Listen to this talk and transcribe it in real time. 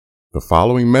The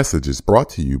following message is brought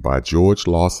to you by George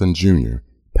Lawson Jr.,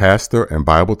 pastor and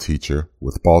Bible teacher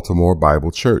with Baltimore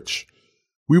Bible Church.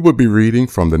 We will be reading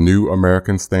from the New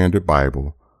American Standard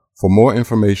Bible. For more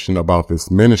information about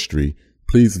this ministry,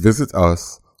 please visit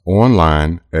us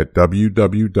online at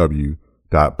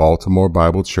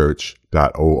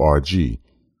www.baltimorebiblechurch.org.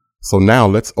 So now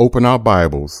let's open our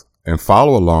Bibles and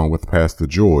follow along with Pastor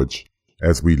George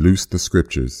as we loose the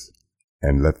scriptures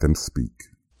and let them speak.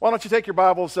 Why don't you take your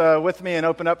Bibles with me and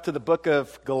open up to the book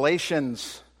of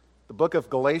Galatians. The book of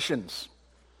Galatians.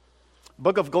 The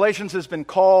book of Galatians has been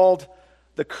called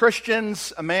the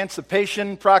Christian's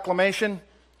Emancipation Proclamation,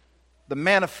 the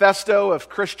Manifesto of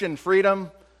Christian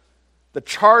Freedom, the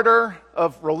Charter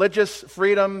of Religious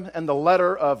Freedom, and the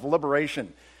Letter of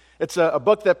Liberation. It's a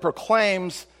book that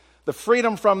proclaims the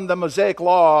freedom from the Mosaic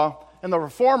Law, and the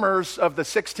reformers of the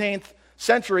 16th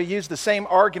century used the same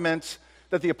arguments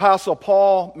that the Apostle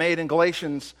Paul made in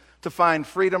Galatians to find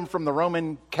freedom from the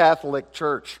Roman Catholic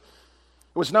Church.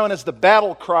 It was known as the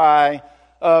battle cry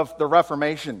of the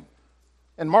Reformation.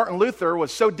 And Martin Luther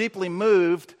was so deeply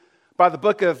moved by the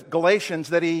book of Galatians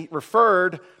that he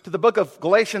referred to the book of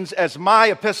Galatians as my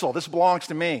epistle. This belongs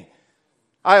to me.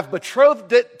 I have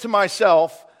betrothed it to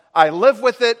myself. I live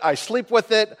with it. I sleep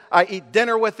with it. I eat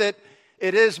dinner with it.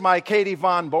 It is my Katie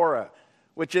Von Bora,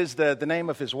 which is the name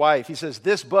of his wife. He says,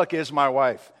 this book is my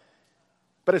wife.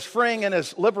 But as freeing and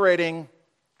as liberating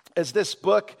as this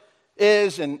book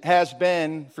is and has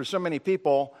been for so many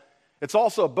people, it's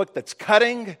also a book that's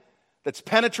cutting, that's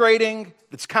penetrating,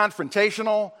 that's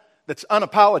confrontational, that's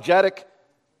unapologetic.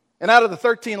 And out of the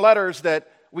 13 letters that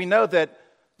we know that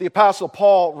the Apostle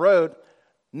Paul wrote,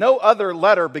 no other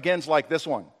letter begins like this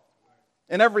one.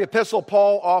 In every epistle,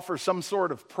 Paul offers some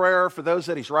sort of prayer for those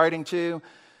that he's writing to.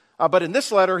 But in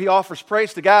this letter, he offers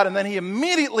praise to God, and then he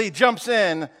immediately jumps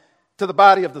in to the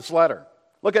body of this letter.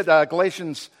 Look at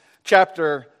Galatians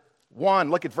chapter 1.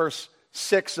 Look at verse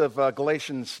 6 of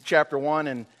Galatians chapter 1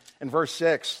 and verse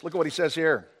 6. Look at what he says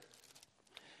here.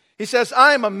 He says,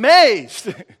 I am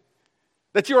amazed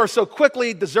that you are so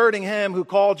quickly deserting him who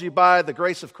called you by the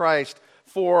grace of Christ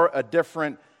for a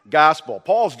different gospel.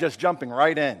 Paul's just jumping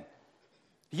right in.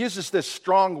 He uses this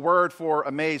strong word for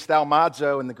amazed,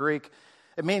 thaumazo in the Greek.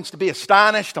 It means to be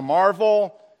astonished, to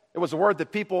marvel. It was a word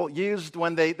that people used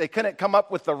when they couldn't come up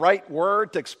with the right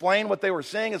word to explain what they were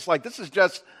seeing. It's like, this is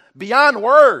just beyond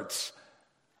words.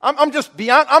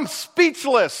 I'm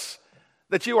speechless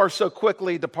that you are so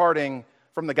quickly departing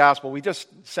from the gospel. We just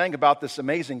sang about this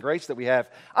amazing grace that we have.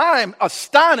 I'm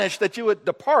astonished that you would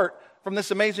depart from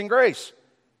this amazing grace.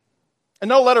 And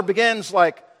no letter begins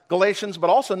like Galatians, but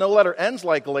also no letter ends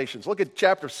like Galatians. Look at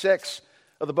chapter 6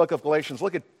 of the book of Galatians.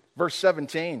 Look at verse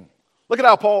 17. Look at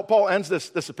how Paul ends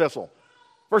this epistle.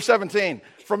 Verse 17.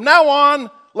 From now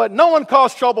on, let no one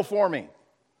cause trouble for me.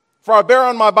 For I bear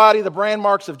on my body the brand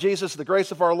marks of Jesus. The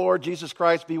grace of our Lord Jesus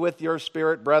Christ be with your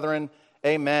spirit, brethren.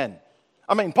 Amen.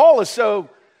 I mean, Paul is so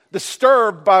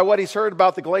disturbed by what he's heard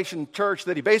about the Galatian church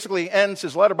that he basically ends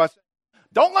his letter by saying,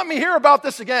 don't let me hear about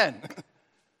this again.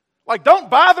 Like, don't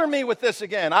bother me with this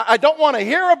again. I don't want to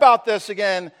hear about this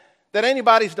again, that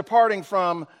anybody's departing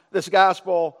from this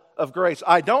gospel of grace.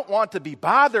 I don't want to be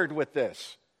bothered with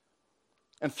this.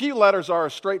 And few letters are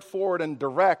as straightforward and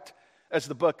direct as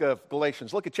the book of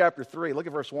Galatians. Look at chapter 3. Look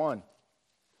at verse 1.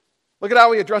 Look at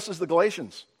how he addresses the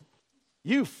Galatians.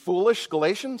 You foolish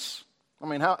Galatians. I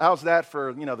mean, how's that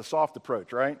for, the soft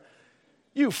approach, right?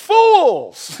 You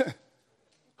fools!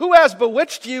 Who has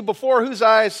bewitched you, before whose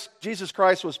eyes Jesus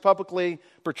Christ was publicly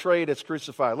portrayed as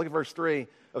crucified? Look at verse 3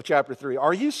 of chapter 3.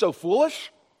 Are you so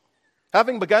foolish?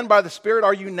 Having begun by the Spirit,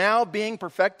 are you now being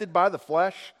perfected by the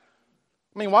flesh?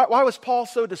 I mean, why was Paul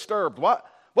so disturbed? What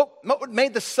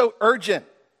made this so urgent?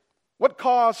 What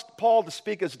caused Paul to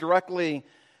speak as directly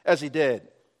as he did?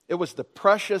 It was the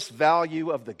precious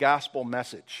value of the gospel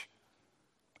message.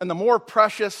 And the more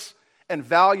precious and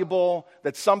valuable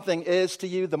that something is to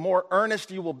you, the more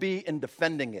earnest you will be in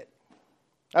defending it.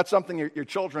 That's something your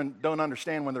children don't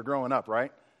understand when they're growing up,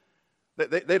 right?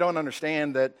 They don't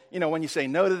understand that, when you say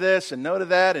no to this and no to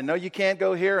that and no, you can't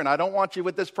go here and I don't want you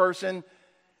with this person.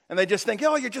 And they just think,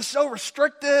 you're just so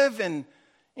restrictive and,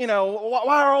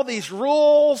 why are all these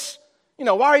rules?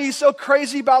 Why are you so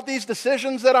crazy about these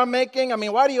decisions that I'm making? I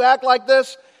mean, why do you act like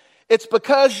this? It's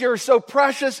because you're so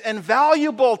precious and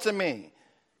valuable to me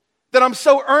that I'm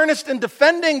so earnest in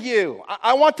defending you.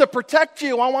 I want to protect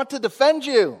you. I want to defend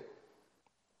you.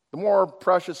 The more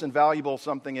precious and valuable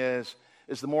something is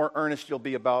the more earnest you'll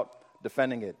be about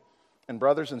defending it. And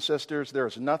brothers and sisters, there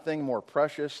is nothing more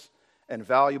precious and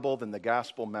valuable than the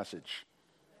gospel message.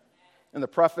 In the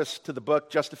preface to the book,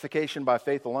 Justification by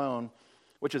Faith Alone,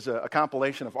 which is a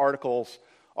compilation of articles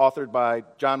authored by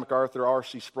John MacArthur,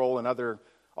 R.C. Sproul, and other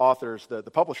authors. The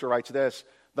publisher writes this: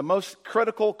 the most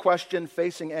critical question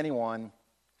facing anyone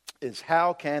is,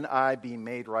 how can I be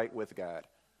made right with God?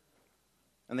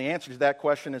 And the answer to that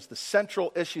question is the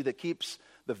central issue that keeps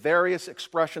the various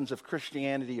expressions of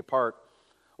Christianity apart.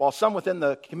 While some within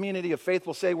the community of faith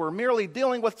will say we're merely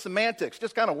dealing with semantics,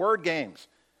 just kind of word games,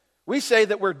 we say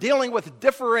that we're dealing with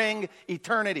differing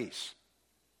eternities.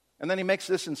 And then he makes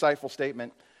this insightful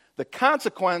statement: the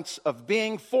consequence of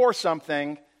being for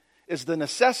something is the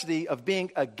necessity of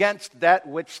being against that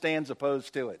which stands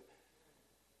opposed to it.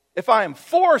 If I am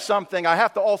for something, I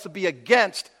have to also be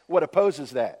against what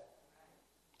opposes that.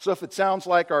 So if it sounds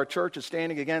like our church is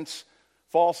standing against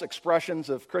false expressions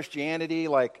of Christianity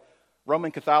like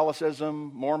Roman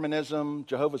Catholicism, Mormonism,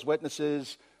 Jehovah's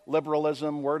Witnesses,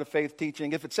 liberalism, word of faith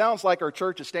teaching, if it sounds like our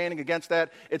church is standing against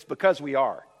that, it's because we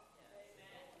are.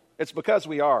 It's because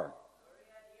we are.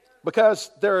 Because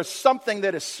there is something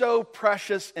that is so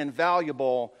precious and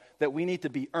valuable that we need to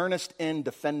be earnest in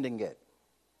defending it.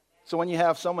 So when you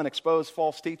have someone expose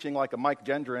false teaching like a Mike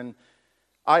Gendron,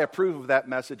 I approve of that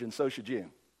message, and so should you.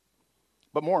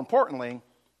 But more importantly,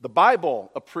 the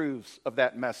Bible approves of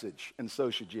that message, and so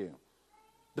should you.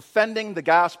 Defending the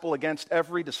gospel against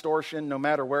every distortion, no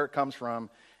matter where it comes from,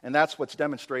 and that's what's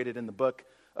demonstrated in the book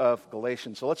of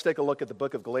Galatians. So let's take a look at the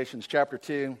book of Galatians chapter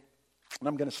 2, and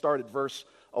I'm going to start at verse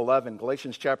 11.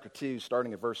 Galatians chapter 2,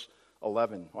 starting at verse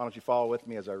 11. Why don't you follow with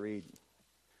me as I read? It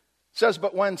says,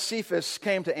 "But when Cephas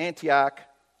came to Antioch,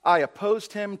 I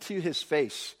opposed him to his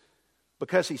face,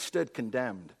 because he stood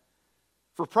condemned.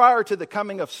 For prior to the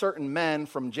coming of certain men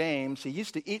from James, he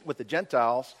used to eat with the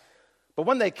Gentiles. But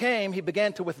when they came, he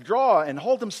began to withdraw and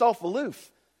hold himself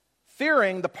aloof,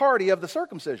 fearing the party of the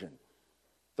circumcision.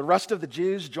 The rest of the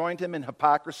Jews joined him in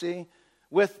hypocrisy,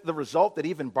 with the result that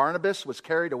even Barnabas was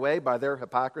carried away by their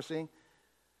hypocrisy.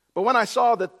 But when I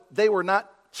saw that they were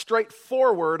not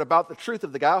straightforward about the truth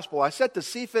of the gospel, I said to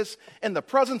Cephas in the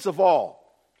presence of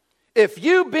all, 'If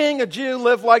you, being a Jew,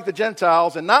 live like the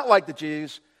Gentiles and not like the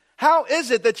Jews, how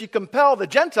is it that you compel the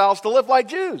Gentiles to live like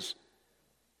Jews?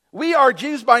 We are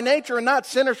Jews by nature and not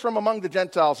sinners from among the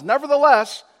Gentiles.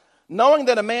 Nevertheless, knowing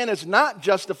that a man is not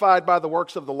justified by the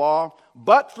works of the law,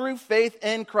 but through faith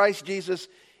in Christ Jesus,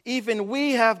 even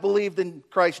we have believed in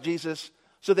Christ Jesus,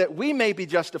 so that we may be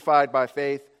justified by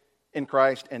faith in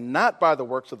Christ and not by the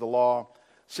works of the law,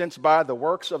 since by the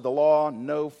works of the law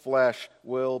no flesh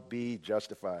will be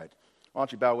justified." Why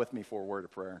don't you bow with me for a word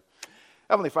of prayer?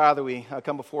 Heavenly Father, we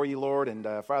come before you, Lord, and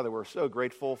Father, we're so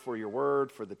grateful for your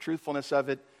word, for the truthfulness of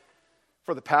it,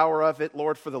 for the power of it,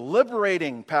 Lord, for the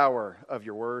liberating power of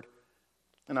your word.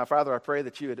 And now, Father, I pray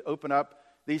that you would open up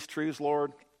these truths,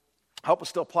 Lord. Help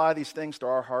us to apply these things to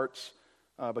our hearts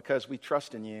because we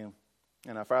trust in you.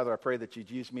 And Father, I pray that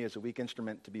you'd use me as a weak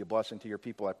instrument to be a blessing to your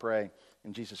people, I pray.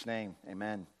 In Jesus' name,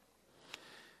 amen.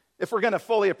 If we're going to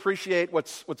fully appreciate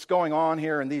what's going on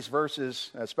here in these verses,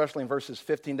 especially in verses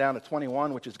 15 down to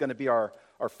 21, which is going to be our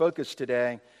focus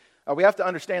today, we have to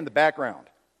understand the background.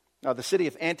 The city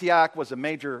of Antioch was a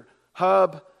major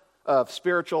hub of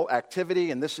spiritual activity,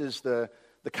 and this is the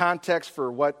context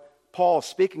for what Paul is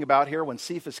speaking about here when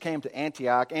Cephas came to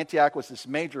Antioch. Antioch was this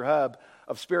major hub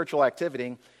of spiritual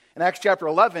activity. In Acts chapter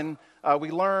 11, we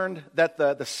learned that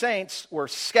the saints were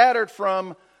scattered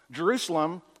from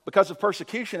Jerusalem because of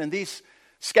persecution, and these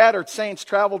scattered saints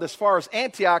traveled as far as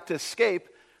Antioch to escape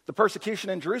the persecution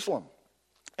in Jerusalem.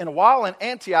 And while in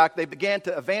Antioch, they began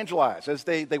to evangelize. As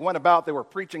they went about, they were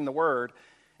preaching the word.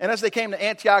 And as they came to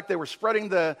Antioch, they were spreading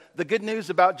the good news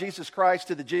about Jesus Christ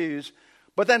to the Jews.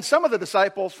 But then some of the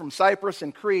disciples from Cyprus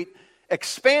and Crete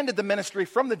expanded the ministry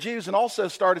from the Jews and also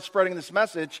started spreading this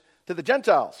message to the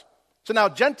Gentiles. So now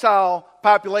Gentile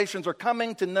populations are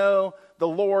coming to know the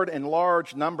Lord in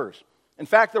large numbers. In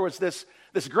fact, there was this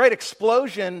great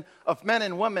explosion of men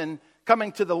and women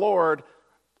coming to the Lord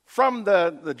from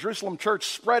the Jerusalem church,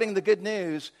 spreading the good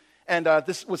news. And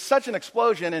this was such an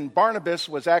explosion, and Barnabas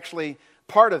was actually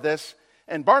part of this.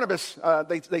 And Barnabas,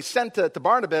 they sent to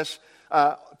Barnabas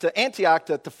to Antioch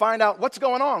to find out what's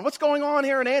going on. What's going on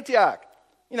here in Antioch?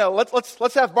 You know,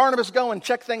 let's have Barnabas go and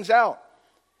check things out.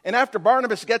 And after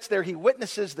Barnabas gets there, he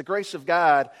witnesses the grace of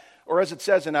God, or as it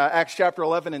says in Acts chapter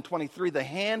 11 and 23, the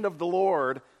hand of the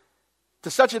Lord, to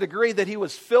such a degree that he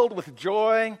was filled with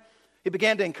joy. He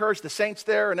began to encourage the saints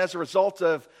there, and as a result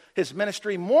of his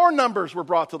ministry, more numbers were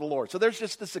brought to the Lord. So there's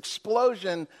just this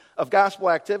explosion of gospel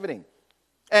activity.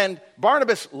 And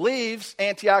Barnabas leaves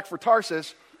Antioch for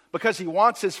Tarsus because he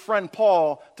wants his friend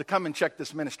Paul to come and check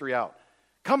this ministry out.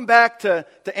 Come back to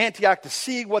Antioch to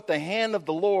see what the hand of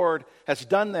the Lord has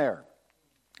done there.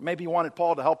 Maybe he wanted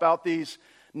Paul to help out these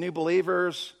new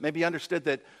believers. Maybe he understood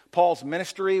that Paul's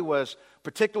ministry was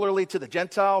particularly to the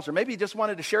Gentiles, or maybe he just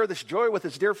wanted to share this joy with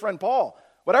his dear friend Paul.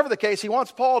 Whatever the case, he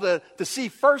wants Paul to see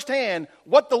firsthand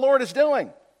what the Lord is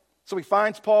doing. So he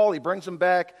finds Paul, he brings him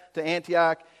back to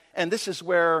Antioch, and this is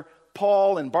where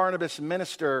Paul and Barnabas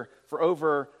minister for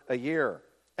over a year.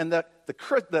 And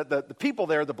the people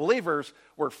there, the believers,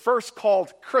 were first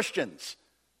called Christians.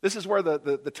 This is where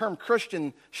the term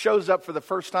Christian shows up for the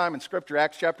first time in Scripture,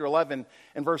 Acts chapter 11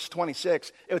 and verse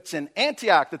 26. It's in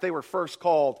Antioch that they were first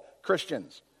called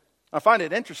Christians. I find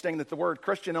it interesting that the word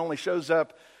Christian only shows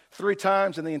up 3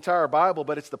 times in the entire Bible,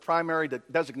 but it's the primary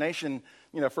designation,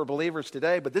 for believers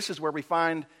today. But this is where we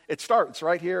find it starts,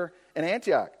 right here in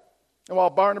Antioch. And while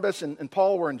Barnabas and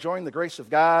Paul were enjoying the grace of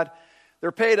God,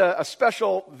 they're paid a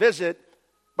special visit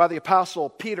by the apostle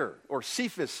Peter, or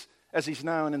Cephas, as he's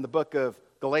known in the book of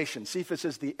Galatians. Cephas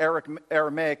is the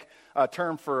Aramaic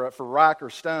term for rock or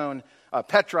stone.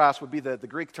 Petros would be the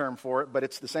Greek term for it, but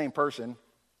it's the same person.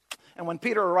 And when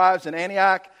Peter arrives in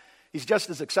Antioch, he's just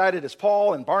as excited as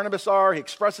Paul and Barnabas are. He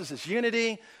expresses his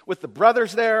unity with the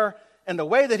brothers there. And the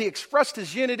way that he expressed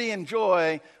his unity and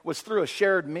joy was through a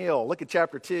shared meal. Look at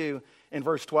chapter 2 in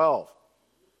verse 12.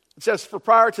 It says, "For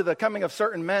prior to the coming of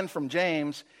certain men from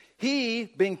James, he,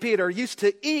 being Peter, used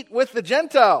to eat with the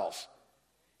Gentiles."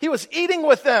 He was eating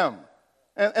with them.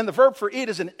 And the verb for eat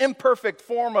is an imperfect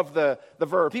form of the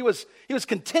verb. He was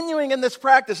continuing in this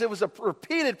practice. It was a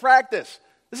repeated practice.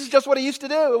 This is just what he used to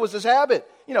do. It was his habit.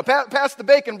 Pass the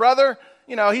bacon, brother.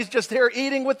 He's just here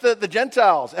eating with the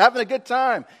Gentiles, having a good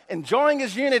time, enjoying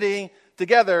his unity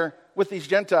together with these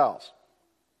Gentiles.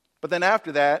 But then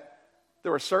after that,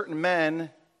 there were certain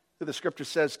men who the Scripture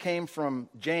says came from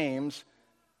James.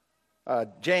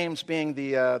 James being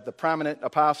the prominent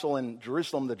apostle in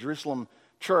Jerusalem, the Jerusalem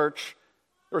church.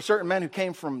 There were certain men who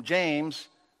came from James.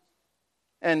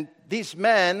 And these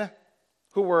men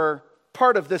who were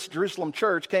part of this Jerusalem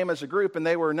church came as a group, and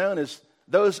they were known as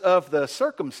those of the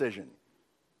circumcision.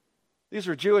 These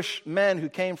are Jewish men who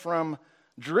came from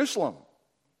Jerusalem,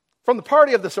 from the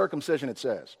party of the circumcision, it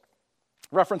says.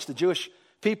 Reference to Jewish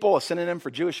people, a synonym for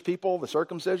Jewish people, the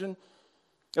circumcision.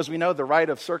 As we know, the rite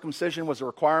of circumcision was a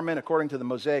requirement according to the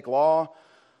Mosaic law.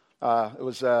 It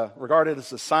was regarded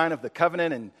as a sign of the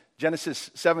covenant in Genesis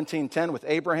 17:10 with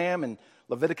Abraham, and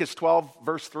Leviticus 12,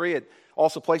 verse 3. It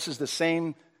also places the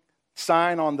same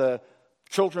sign on the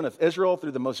children of Israel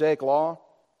through the Mosaic law.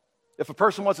 If a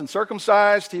person wasn't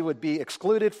circumcised, he would be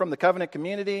excluded from the covenant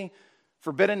community,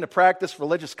 forbidden to practice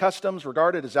religious customs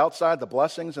regarded as outside the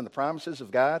blessings and the promises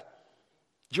of God.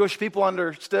 Jewish people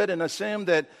understood and assumed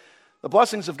that the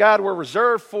blessings of God were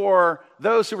reserved for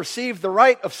those who received the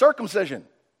rite of circumcision.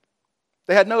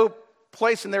 They had no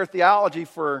place in their theology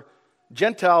for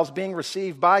Gentiles being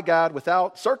received by God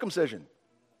without circumcision.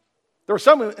 There were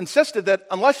some who insisted that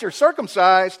unless you're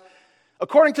circumcised,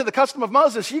 according to the custom of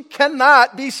Moses, you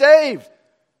cannot be saved.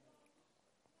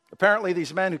 Apparently,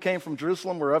 these men who came from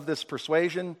Jerusalem were of this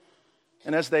persuasion,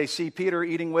 and as they see Peter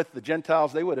eating with the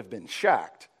Gentiles, they would have been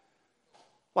shocked.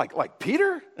 Like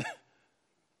Peter?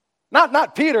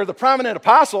 Not Peter, the prominent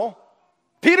apostle.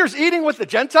 Peter's eating with the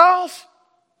Gentiles?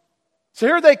 So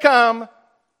here they come,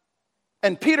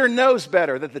 and Peter knows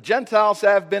better that the Gentiles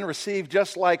have been received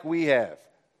just like we have.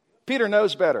 Peter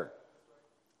knows better.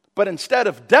 But instead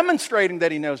of demonstrating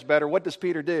that he knows better, what does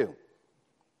Peter do?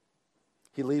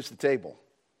 He leaves the table.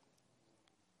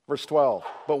 Verse 12,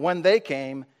 "But when they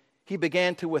came, he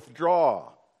began to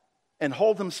withdraw and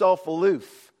hold himself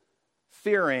aloof,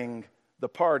 fearing the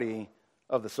party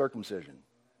of the circumcision."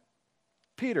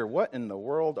 Peter, what in the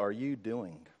world are you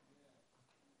doing?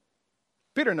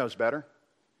 Peter knows better.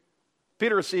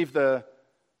 Peter received the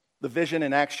vision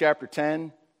in Acts chapter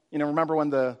 10. Remember when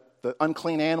the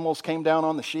unclean animals came down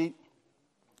on the sheet?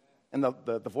 And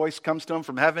the voice comes to him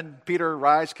from heaven, "Peter,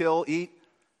 rise, kill, eat."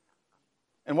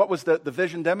 And what was the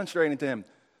vision demonstrating to him?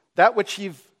 That which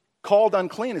you've called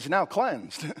unclean is now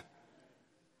cleansed.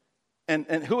 And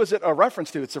who is it a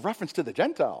reference to? It's a reference to the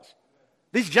Gentiles.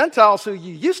 These Gentiles who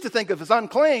you used to think of as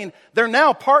unclean, they're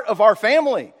now part of our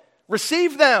family.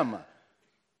 Receive them.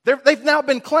 They've now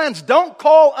been cleansed. Don't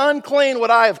call unclean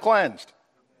what I have cleansed.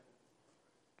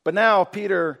 But now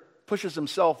Peter pushes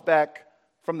himself back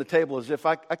from the table as if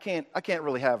I can't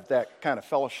really have that kind of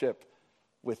fellowship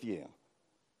with you.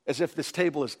 As if this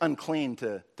table is unclean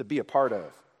to be a part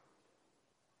of.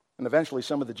 And eventually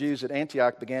some of the Jews at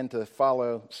Antioch began to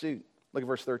follow suit. Look at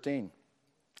verse 13.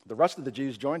 The rest of the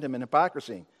Jews joined him in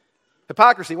hypocrisy.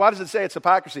 Hypocrisy, why does it say it's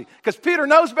hypocrisy? Because Peter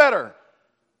knows better.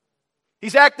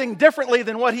 He's acting differently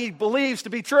than what he believes to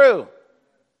be true.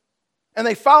 And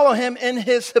they follow him in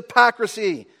his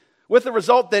hypocrisy, with the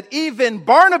result that even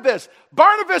Barnabas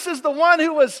is the one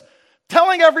who was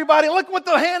telling everybody, look what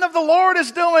the hand of the Lord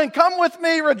is doing. Come with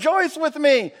me, rejoice with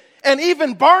me. And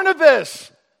even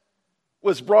Barnabas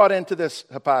was brought into this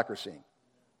hypocrisy,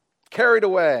 carried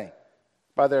away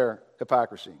by their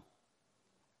hypocrisy.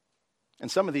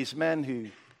 And some of these men who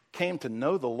came to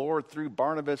know the Lord through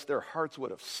Barnabas, their hearts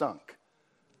would have sunk.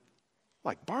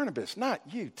 Like, Barnabas, not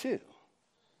you too.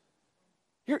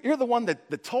 You're the one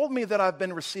that told me that I've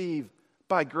been received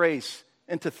by grace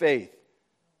into faith.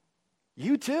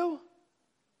 You too?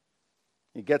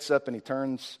 He gets up and he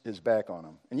turns his back on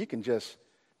him. And you can just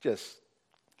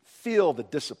feel the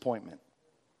disappointment.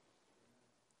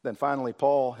 Then finally,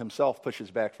 Paul himself pushes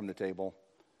back from the table.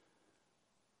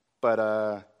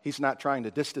 But he's not trying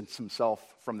to distance himself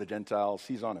from the Gentiles.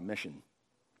 He's on a mission.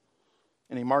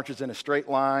 And he marches in a straight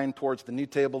line towards the new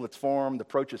table that's formed,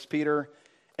 approaches Peter,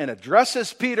 and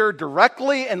addresses Peter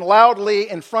directly and loudly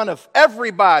in front of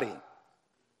everybody.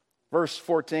 Verse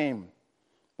 14.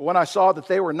 But when I saw that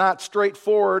they were not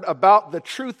straightforward about the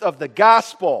truth of the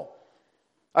gospel,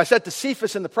 I said to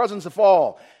Cephas in the presence of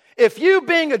all, if you,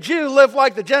 being a Jew, live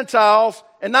like the Gentiles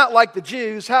and not like the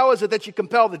Jews, how is it that you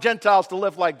compel the Gentiles to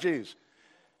live like Jews?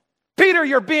 Peter,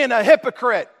 you're being a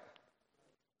hypocrite.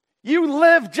 You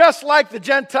live just like the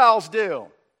Gentiles do.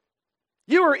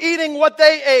 You were eating what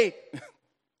they ate.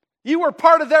 You were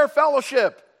part of their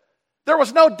fellowship. There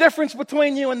was no difference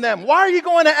between you and them. Why are you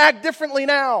going to act differently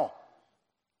now?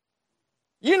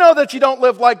 You know that you don't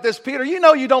live like this, Peter. You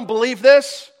know you don't believe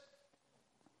this.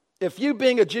 If you,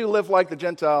 being a Jew, live like the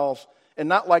Gentiles and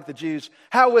not like the Jews,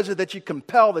 how is it that you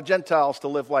compel the Gentiles to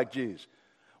live like Jews?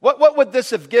 What would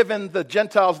this have given the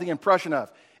Gentiles the impression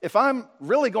of? If I'm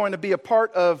really going to be a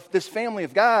part of this family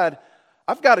of God,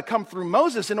 I've got to come through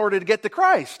Moses in order to get to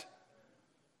Christ.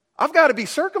 I've got to be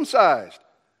circumcised.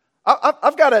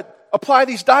 I've got to apply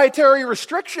these dietary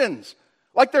restrictions.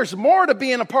 Like there's more to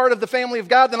being a part of the family of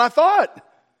God than I thought.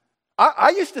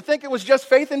 I used to think it was just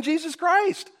faith in Jesus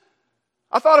Christ.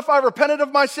 I thought if I repented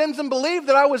of my sins and believed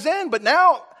that I was in, but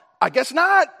now I guess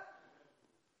not.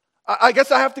 I guess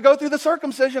I have to go through the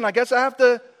circumcision. I guess I have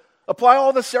to apply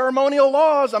all the ceremonial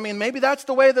laws. I mean, maybe that's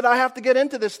the way that I have to get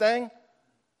into this thing.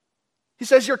 He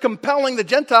says you're compelling the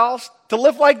Gentiles to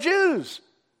live like Jews.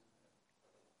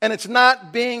 And it's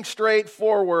not being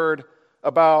straightforward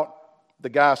about the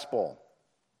gospel.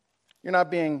 You're not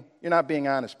being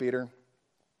honest, Peter.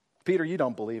 Peter, you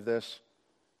don't believe this.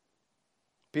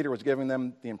 Peter was giving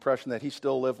them the impression that he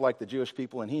still lived like the Jewish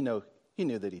people, and he knew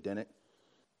that he didn't.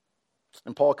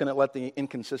 And Paul couldn't let the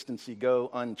inconsistency go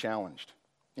unchallenged.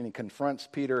 And he confronts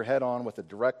Peter head on with a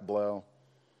direct blow.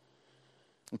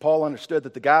 And Paul understood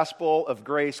that the gospel of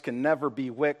grace can never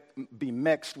be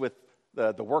mixed with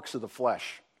the works of the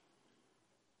flesh.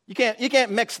 You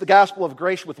can't mix the gospel of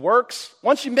grace with works.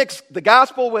 Once you mix the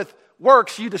gospel with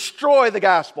works, you destroy the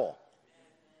gospel.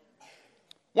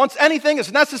 Once anything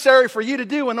is necessary for you to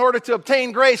do in order to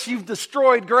obtain grace, you've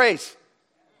destroyed grace.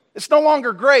 It's no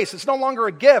longer grace. It's no longer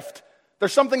a gift.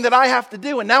 There's something that I have to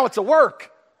do, and now it's a work.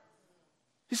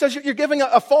 He says you're giving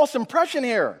a false impression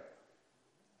here.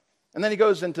 And then he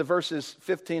goes into verses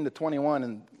 15 to 21,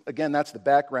 and again, that's the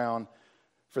background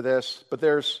for this. But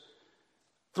there's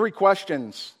three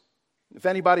questions. If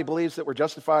anybody believes that we're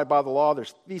justified by the law,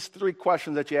 there's these three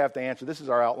questions that you have to answer. This is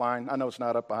our outline. I know it's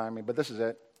not up behind me, but this is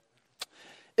it.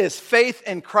 Is faith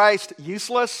in Christ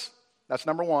useless? That's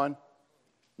number one.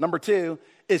 Number two,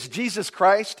 is Jesus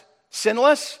Christ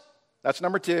sinless? That's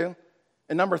number two.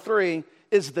 And number three,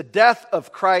 is the death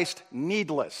of Christ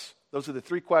needless? Those are the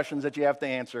three questions that you have to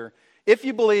answer. If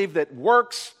you believe that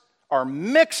works are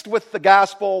mixed with the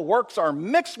gospel, works are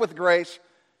mixed with grace,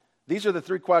 these are the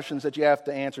three questions that you have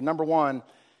to answer. Number one,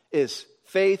 is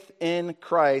faith in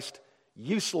Christ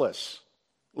useless?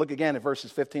 Look again at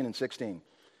verses 15 and 16.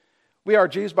 We are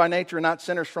Jews by nature, not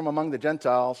sinners from among the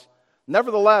Gentiles.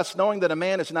 Nevertheless, knowing that a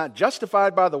man is not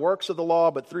justified by the works of the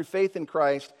law, but through faith in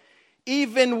Christ,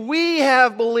 even we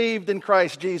have believed in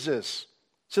Christ Jesus,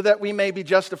 so that we may be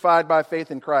justified by faith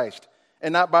in Christ,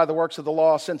 and not by the works of the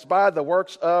law, since by the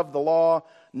works of the law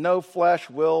no flesh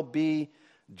will be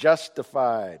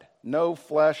justified. No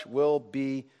flesh will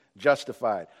be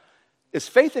justified. Is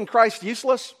faith in Christ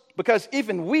useless? Because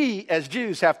even we as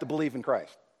Jews have to believe in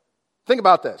Christ. Think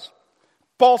about this.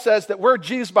 Paul says that we're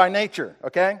Jews by nature,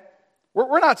 okay?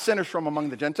 We're not sinners from among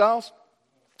the Gentiles.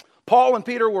 Paul and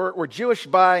Peter were Jewish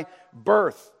by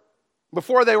birth.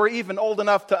 Before they were even old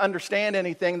enough to understand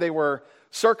anything, they were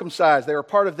circumcised. They were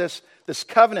part of this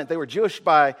covenant. They were Jewish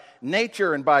by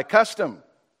nature and by custom.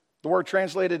 The word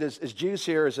translated as Jews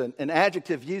here is an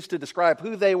adjective used to describe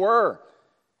who they were.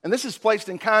 And this is placed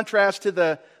in contrast to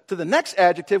the next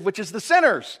adjective, which is the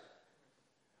sinners.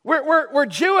 We're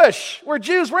Jewish. We're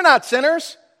Jews. We're not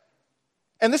sinners.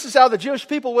 And this is how the Jewish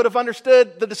people would have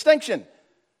understood the distinction.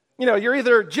 You know, you're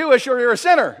either Jewish or you're a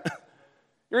sinner.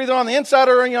 You're either on the inside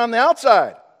or you're on the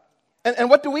outside. And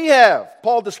what do we have?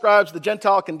 Paul describes the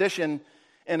Gentile condition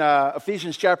in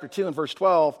Ephesians chapter 2 and verse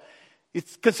 12. He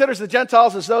considers the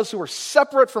Gentiles as those who are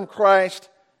separate from Christ,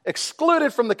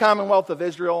 excluded from the commonwealth of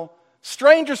Israel,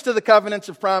 strangers to the covenants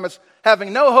of promise,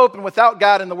 having no hope and without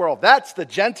God in the world. That's the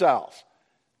Gentiles.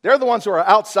 They're the ones who are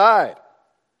outside.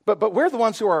 But we're the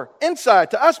ones who are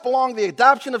inside. To us belong the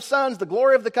adoption of sons, the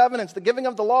glory of the covenants, the giving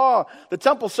of the law, the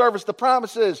temple service, the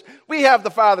promises. We have the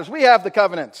fathers. We have the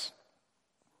covenants.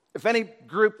 If any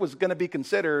group was going to be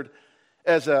considered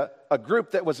as a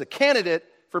group that was a candidate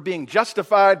for being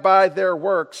justified by their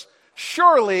works,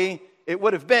 surely it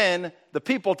would have been the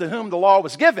people to whom the law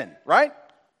was given, right?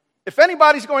 If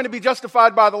anybody's going to be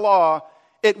justified by the law,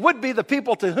 it would be the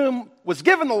people to whom was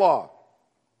given the law.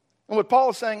 And what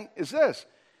Paul is saying is this.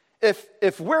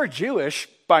 If we're Jewish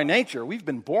by nature, we've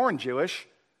been born Jewish,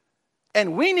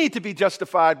 and we need to be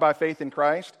justified by faith in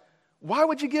Christ, why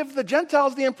would you give the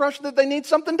Gentiles the impression that they need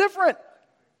something different?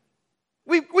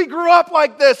 We grew up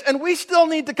like this, and we still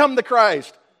need to come to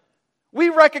Christ. We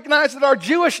recognize that our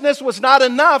Jewishness was not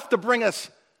enough to bring us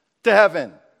to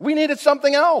heaven. We needed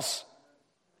something else.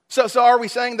 So are we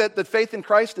saying that faith in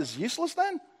Christ is useless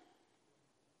then?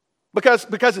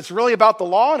 Because it's really about the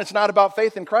law and it's not about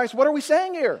faith in Christ? What are we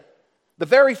saying here? The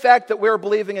very fact that we're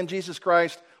believing in Jesus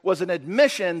Christ was an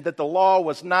admission that the law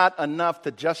was not enough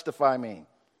to justify me.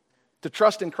 To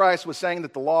trust in Christ was saying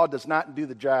that the law does not do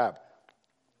the job.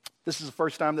 This is the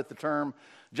first time that the term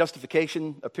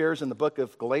justification appears in the book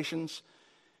of Galatians,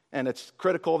 and it's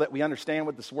critical that we understand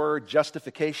what this word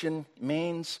justification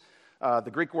means. The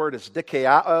Greek word is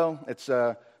dikaiō. It's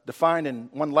defined in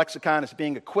one lexicon as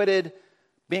being acquitted,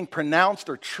 being pronounced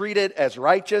or treated as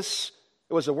righteous.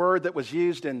 It was a word that was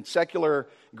used in secular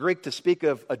Greek to speak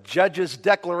of a judge's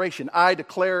declaration. I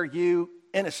declare you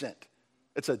innocent.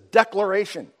 It's a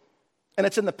declaration. And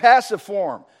it's in the passive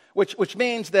form, which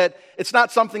means that it's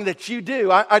not something that you do.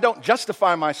 I don't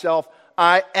justify myself.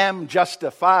 I am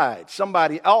justified.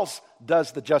 Somebody else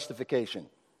does the justification.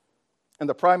 And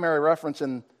the primary reference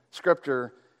in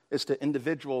Scripture is to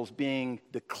individuals being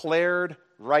declared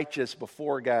righteous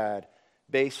before God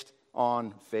based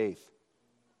on faith.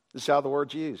 This is how the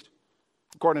word's used.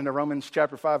 According to Romans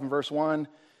chapter 5 and verse 1,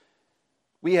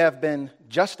 we have been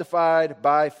justified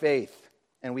by faith,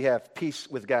 and we have peace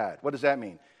with God. What does that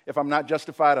mean? If I'm not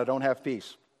justified, I don't have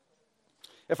peace.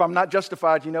 If I'm not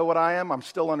justified, you know what I am? I'm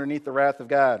still underneath the wrath of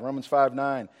God. Romans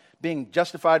 5:9. Being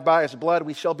justified by his blood,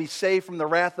 we shall be saved from the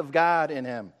wrath of God in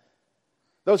him.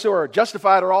 Those who are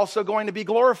justified are also going to be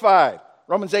glorified.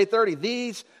 Romans 8:30.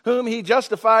 These whom he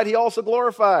justified, he also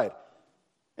glorified.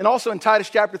 And also in Titus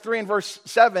chapter 3 and verse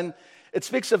 7, it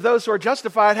speaks of those who are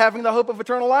justified having the hope of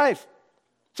eternal life.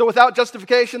 So without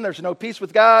justification, there's no peace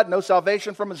with God, no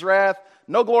salvation from his wrath,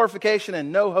 no glorification,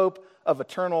 and no hope of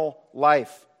eternal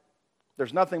life.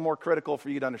 There's nothing more critical for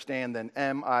you to understand than,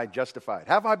 am I justified?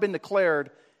 Have I been declared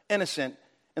innocent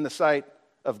in the sight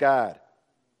of God?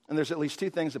 And there's at least two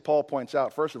things that Paul points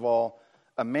out. First of all,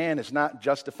 a man is not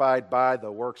justified by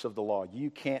the works of the law.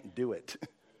 You can't do it.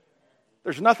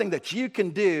 There's nothing that you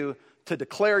can do to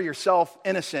declare yourself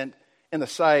innocent in the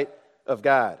sight of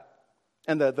God.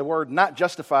 And the word not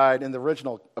justified in the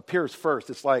original appears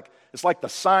first. It's like the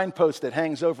signpost that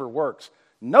hangs over works.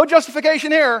 No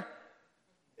justification here.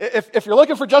 If you're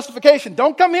looking for justification,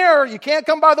 don't come here. You can't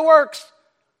come by the works.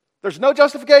 There's no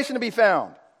justification to be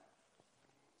found.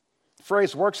 The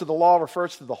phrase works of the law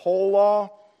refers to the whole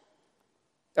law.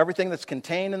 Everything that's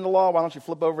contained in the law. Why don't you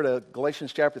flip over to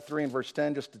Galatians chapter 3 and verse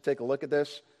 10 just to take a look at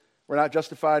this. We're not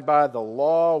justified by the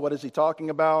law. What is he talking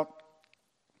about?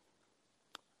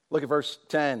 Look at verse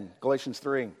 10, Galatians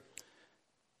 3.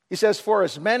 He says, for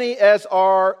as many as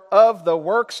are of the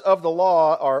works of the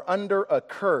law are under a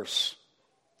curse.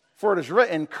 For it is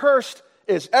written, cursed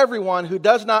is everyone who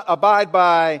does not abide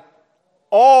by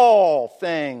all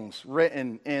things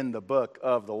written in the book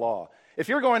of the law. If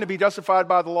you're going to be justified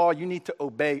by the law, you need to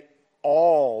obey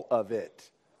all of it.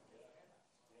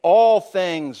 All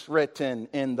things written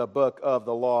in the book of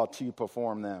the law to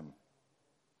perform them.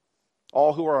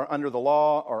 All who are under the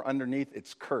law are underneath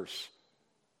its curse.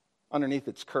 Underneath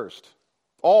it's cursed.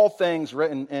 All things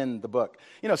written in the book.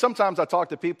 You know, sometimes I talk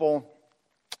to people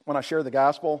when I share the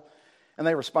gospel, and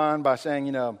they respond by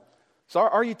saying, so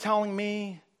are you telling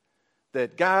me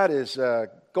that God is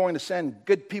going to send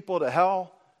good people to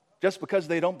hell just because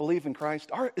they don't believe in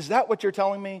Christ? Is that what you're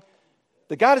telling me?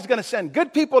 That God is going to send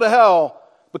good people to hell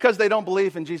because they don't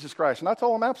believe in Jesus Christ? And I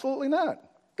told him, absolutely not.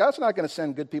 God's not going to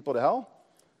send good people to hell.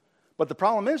 But the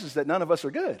problem is that none of us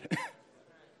are good.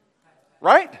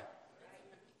 Right?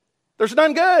 There's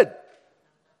none good.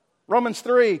 Romans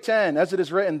 3:10, as it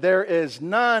is written, there is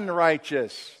none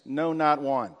righteous, no, not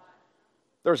one.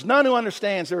 There's none who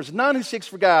understands. There is none who seeks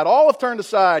for God. All have turned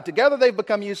aside. Together they've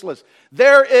become useless.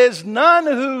 There is none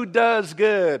who does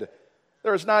good.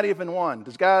 There is not even one.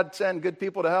 Does God send good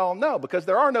people to hell? No, because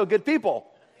there are no good people.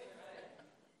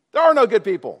 There are no good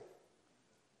people.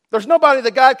 There's nobody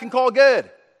that God can call good.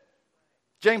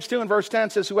 James 2 and verse 10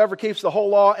 says, whoever keeps the whole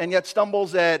law and yet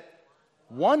stumbles at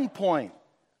one point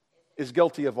is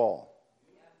guilty of all.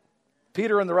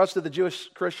 Peter and the rest of the Jewish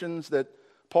Christians that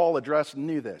Paul addressed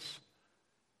knew this.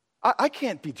 I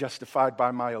can't be justified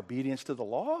by my obedience to the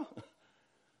law.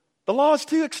 The law is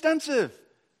too extensive.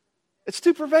 It's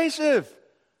too pervasive.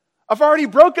 I've already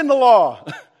broken the law.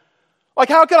 Like,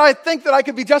 how could I think that I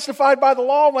could be justified by the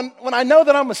law when I know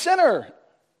that I'm a sinner?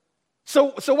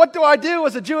 So what do I do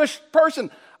as a Jewish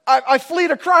person? I flee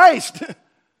to Christ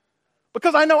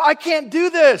because I know I can't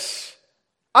do this.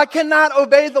 I cannot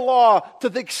obey the law to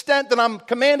the extent that I'm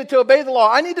commanded to obey the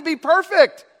law. I need to be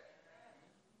perfect.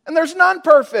 And there's none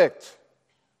perfect.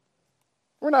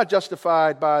 We're not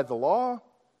justified by the law.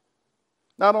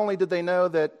 Not only did they know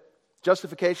that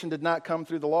justification did not come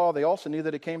through the law, they also knew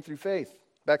that it came through faith.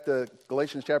 Back to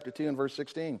Galatians chapter 2 and verse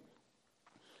 16.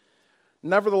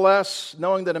 Nevertheless,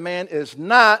 knowing that a man is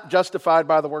not justified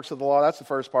by the works of the law, that's the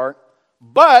first part,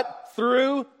 but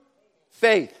through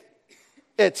faith.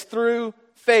 It's through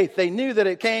faith. They knew that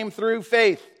it came through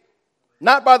faith,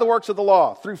 not by the works of the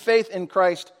law, through faith in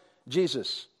Christ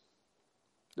Jesus.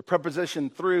 The preposition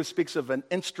through speaks of an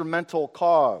instrumental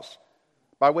cause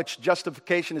by which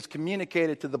justification is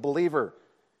communicated to the believer.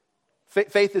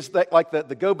 Faith is like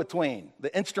the go-between,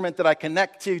 the instrument that I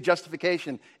connect to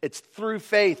justification. It's through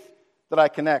faith that I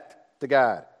connect to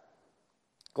God.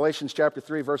 Galatians chapter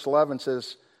 3, verse 11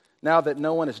 says, now that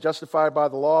no one is justified by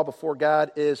the law before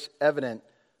God is evident,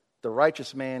 the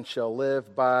righteous man shall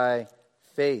live by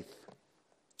faith.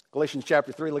 Galatians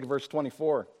chapter 3, look at verse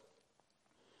 24.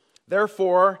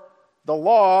 Therefore, the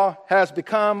law has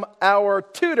become our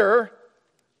tutor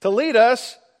to lead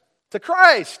us to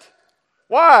Christ.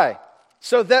 Why?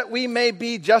 So that we may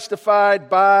be justified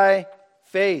by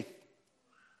faith.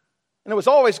 And it was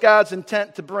always God's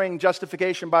intent to bring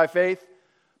justification by faith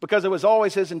because it was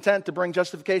always His intent to bring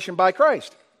justification by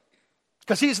Christ.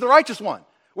 Because He's the righteous one.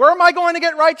 Where am I going to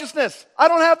get righteousness? I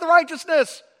don't have the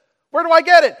righteousness. Where do I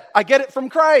get it? I get it from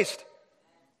Christ.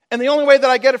 And the only way that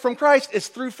I get it from Christ is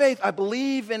through faith. I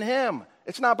believe in Him.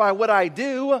 It's not by what I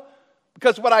do,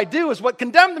 because what I do is what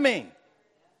condemned me.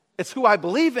 It's who I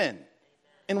believe in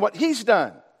what He's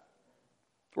done.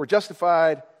 We're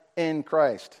justified in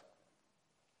Christ.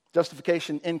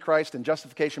 Justification in Christ and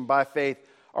justification by faith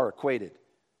are equated.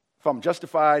 If I'm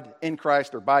justified in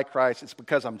Christ or by Christ, it's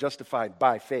because I'm justified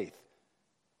by faith.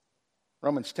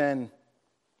 Romans 10,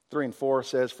 3 and 4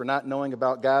 says, for not knowing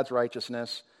about God's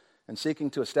righteousness and seeking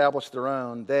to establish their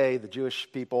own, they, the Jewish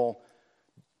people,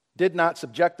 did not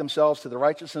subject themselves to the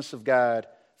righteousness of God,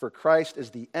 for Christ is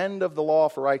the end of the law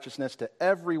for righteousness to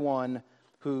everyone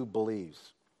who believes.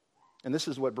 And this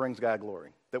is what brings God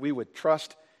glory, that we would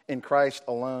trust in Christ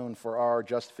alone for our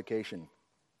justification.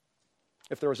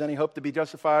 If there was any hope to be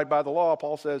justified by the law,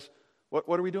 Paul says, what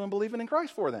are we doing believing in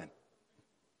Christ for then?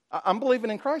 I'm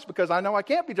believing in Christ because I know I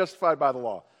can't be justified by the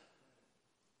law.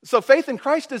 So faith in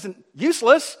Christ isn't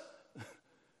useless.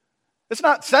 It's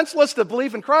not senseless to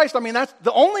believe in Christ. I mean, that's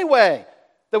the only way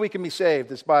that we can be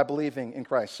saved is by believing in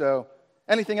Christ. So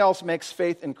anything else makes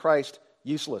faith in Christ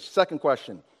useless. Second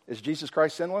question, is Jesus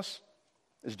Christ sinless?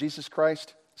 Is Jesus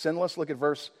Christ sinless? Look at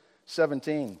verse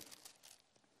 17.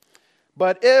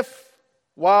 But if,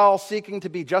 while seeking to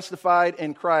be justified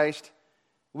in Christ,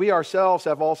 we ourselves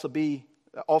have also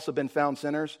been found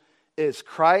sinners, is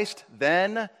Christ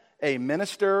then a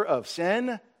minister of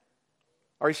sin?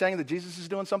 Are you saying that Jesus is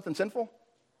doing something sinful?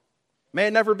 May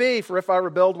it never be, for if I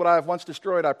rebuild what I have once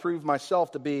destroyed, I prove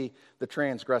myself to be the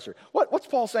transgressor. What's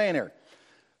Paul saying here?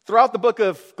 Throughout the book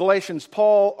of Galatians,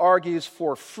 Paul argues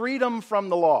for freedom from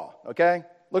the law, okay?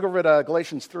 Look over at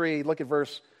Galatians 3, look at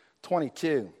verse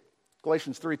 22.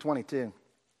 Galatians 3:22.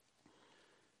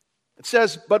 It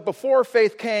says, but before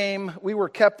faith came, we were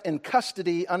kept in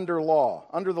custody under the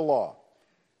law,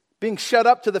 being shut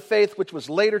up to the faith which was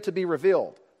later to be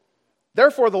revealed.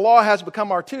 Therefore, the law has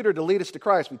become our tutor to lead us to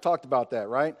Christ. We talked about that,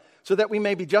 right? So that we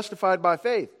may be justified by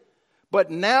faith. But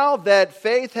now that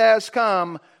faith has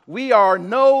come, We are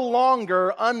no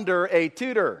longer under a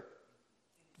tutor.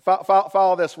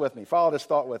 Follow this with me. Follow this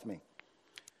thought with me.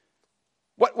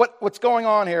 What's going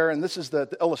on here, and this is the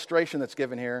illustration that's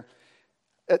given here,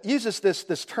 it uses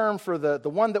this term for the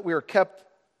one that we are kept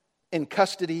in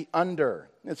custody under.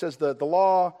 It says the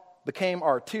law became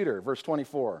our tutor, verse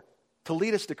 24, to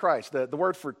lead us to Christ. The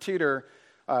word for tutor,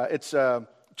 it's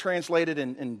translated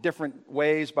in different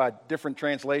ways by different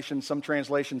translations. Some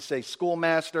translations say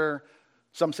schoolmaster,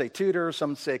 some say tutor,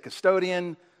 some say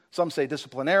custodian, some say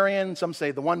disciplinarian, some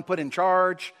say the one put in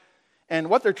charge. And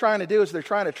what they're trying to do is they're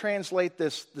trying to translate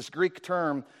this Greek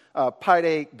term,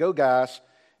 paidagogos.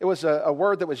 It was a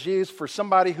word that was used for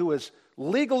somebody who was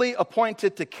legally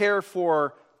appointed to care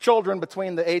for children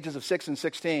between the ages of 6 and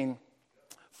 16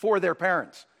 for their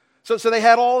parents. So they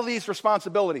had all of these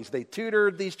responsibilities. They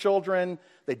tutored these children.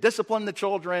 They disciplined the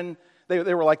children.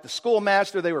 They were like the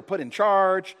schoolmaster. They were put in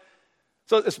charge.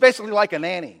 So it's basically like a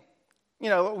nanny. You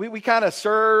know, we kind of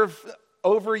serve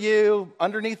over you,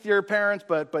 underneath your parents,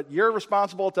 but you're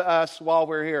responsible to us while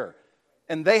we're here.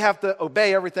 And they have to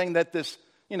obey everything that this,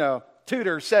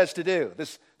 tutor says to do.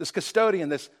 This custodian,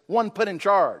 this one put in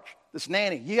charge, this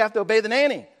nanny. You have to obey the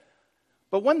nanny.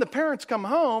 But when the parents come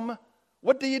home,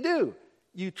 what do?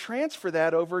 You transfer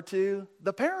that over to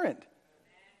the parent.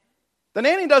 The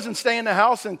nanny doesn't stay in the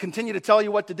house and continue to tell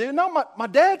you what to do. No, my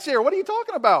dad's here. What are you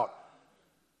talking about?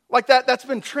 Like that's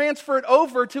been transferred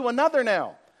over to another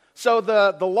now. So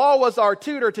the law was our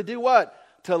tutor to do what?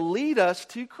 To lead us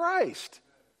to Christ.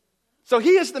 So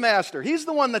he is the master. He's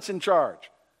the one that's in charge.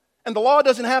 And the law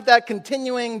doesn't have that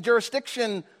continuing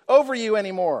jurisdiction over you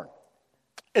anymore.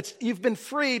 You've been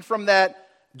freed from that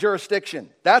jurisdiction.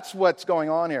 That's what's going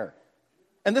on here.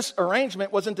 And this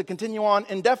arrangement wasn't to continue on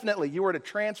indefinitely. You were to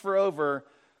transfer over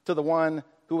to the one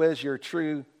who is your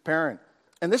true parent.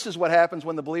 And this is what happens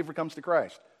when the believer comes to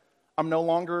Christ. I'm no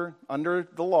longer under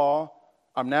the law.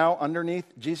 I'm now underneath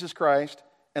Jesus Christ,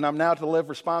 and I'm now to live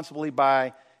responsibly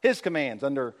by His commands,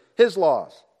 under His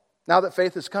laws. Now that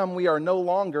faith has come, we are no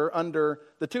longer under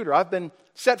the tutor. I've been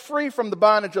set free from the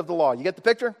bondage of the law. You get the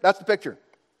picture? That's the picture.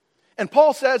 And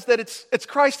Paul says that it's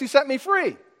Christ who set me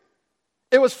free.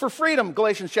 It was for freedom,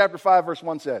 Galatians chapter 5, verse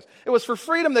 1 says. It was for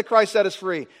freedom that Christ set us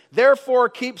free. Therefore,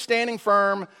 keep standing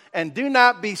firm and do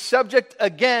not be subject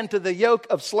again to the yoke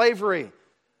of slavery.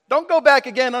 Don't go back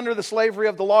again under the slavery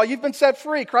of the law. You've been set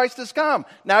free. Christ has come.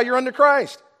 Now you're under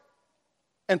Christ.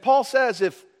 And Paul says,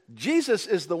 if Jesus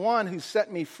is the one who set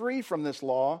me free from this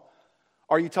law,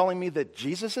 are you telling me that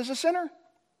Jesus is a sinner?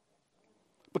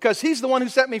 Because He's the one who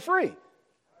set me free.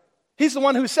 He's the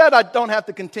one who said I don't have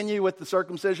to continue with the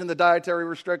circumcision, the dietary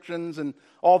restrictions, and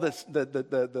all this,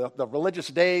 the religious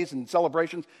days and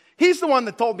celebrations. He's the one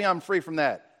that told me I'm free from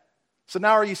that. So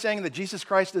now are you saying that Jesus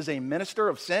Christ is a minister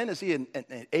of sin? Is He an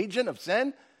agent of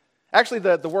sin? Actually,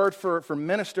 the word for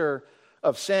minister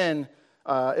of sin,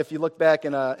 if you look back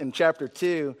in chapter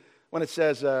 2, when it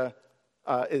says,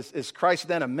 is Christ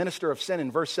then a minister of sin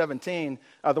in verse 17,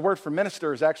 the word for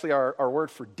minister is actually our word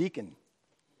for deacon.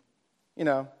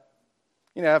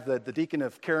 You have the deacon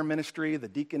of care ministry, the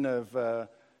deacon of,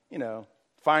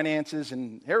 finances,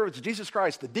 and here is Jesus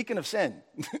Christ, the deacon of sin.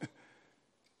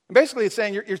 Basically, it's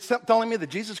saying, you're telling me that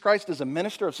Jesus Christ is a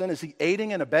minister of sin? Is He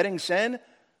aiding and abetting sin?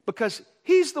 Because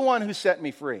He's the one who set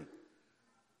me free.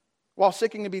 While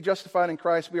seeking to be justified in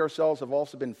Christ, we ourselves have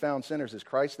also been found sinners. Is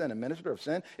Christ then a minister of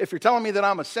sin? If you're telling me that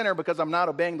I'm a sinner because I'm not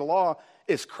obeying the law,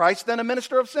 is Christ then a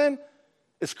minister of sin?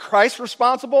 Is Christ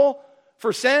responsible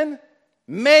for sin?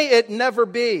 May it never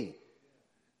be.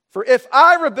 For if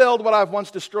I rebuild what I've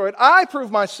once destroyed, I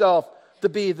prove myself to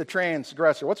be the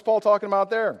transgressor. What's Paul talking about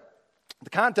there? The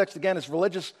context, again, is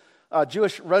religious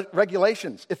Jewish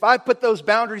regulations. If I put those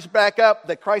boundaries back up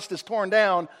that Christ has torn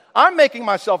down, I'm making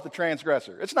myself the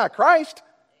transgressor. It's not Christ.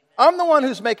 I'm the one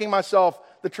who's making myself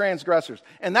the transgressors.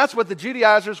 And that's what the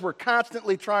Judaizers were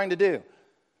constantly trying to do.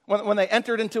 When they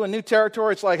entered into a new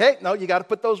territory, it's like, hey, no, you got to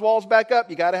put those walls back up.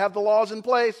 You got to have the laws in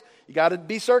place. You got to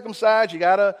be circumcised. You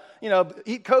got to,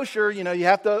 eat kosher. You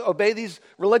have to obey these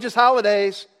religious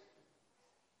holidays.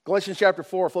 Galatians chapter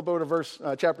 4, flip over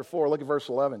to chapter 4, look at verse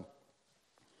 11.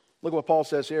 Look what Paul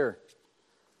says here.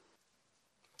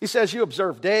 He says, you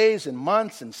observe days and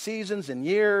months and seasons and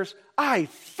years. I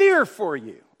fear for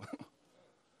you.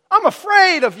 I'm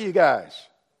afraid of you guys.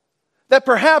 That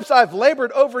perhaps I've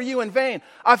labored over you in vain.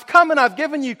 I've come and I've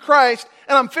given you Christ,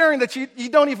 and I'm fearing that you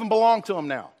don't even belong to Him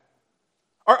now.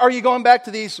 Are you going back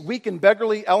to these weak and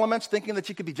beggarly elements, thinking that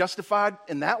you could be justified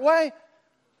in that way?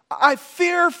 I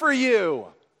fear for you.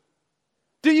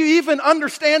 Do you even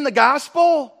understand the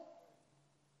gospel?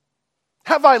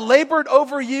 Have I labored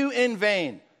over you in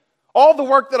vain? All the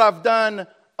work that I've done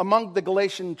among the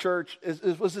Galatian church,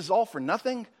 was this all for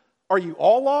nothing? Are you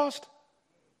all lost?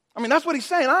 I mean, that's what he's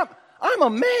saying. I'm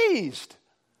amazed.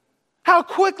 How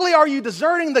quickly are you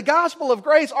deserting the gospel of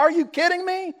grace? Are you kidding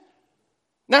me?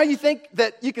 Now you think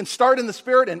that you can start in the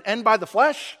Spirit and end by the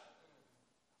flesh?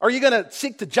 Are you going to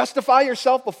seek to justify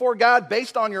yourself before God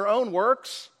based on your own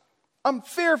works? I'm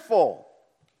fearful.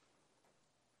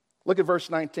 Look at verse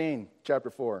 19, chapter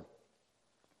 4.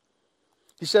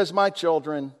 He says, my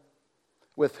children,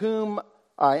 with whom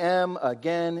I am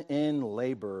again in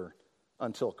labor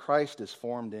until Christ is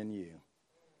formed in you.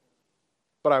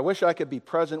 But I wish I could be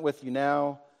present with you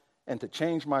now and to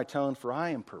change my tone, for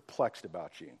I am perplexed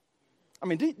about you. I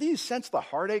mean, do you sense the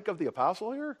heartache of the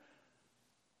apostle here?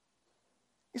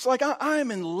 He's like, I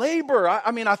am in labor.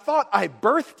 I thought I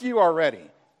birthed you already.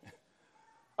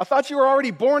 I thought you were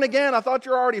already born again. I thought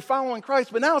you were already following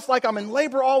Christ. But now it's like I'm in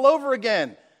labor all over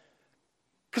again.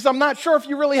 Because I'm not sure if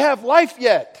you really have life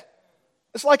yet.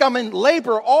 It's like I'm in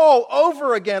labor all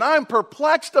over again. I'm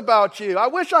perplexed about you. I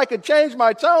wish I could change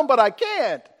my tone, but I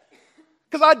can't.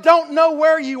 Because I don't know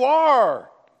where you are.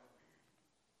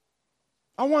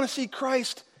 I want to see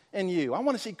Christ in you. I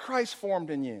want to see Christ formed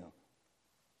in you.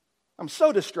 I'm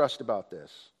so distressed about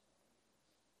this.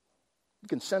 You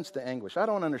can sense the anguish. I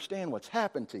don't understand what's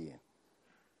happened to you.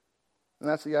 And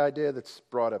that's the idea that's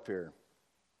brought up here.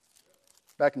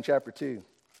 Back in chapter 2.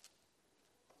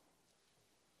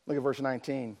 Look at verse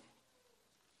 19.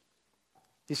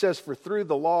 He says, for through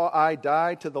the law I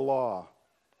died to the law,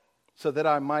 so that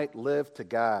I might live to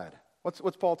God.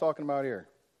 What's Paul talking about here?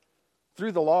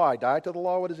 Through the law I died to the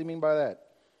law? What does he mean by that?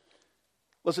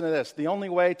 Listen to this. The only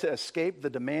way to escape the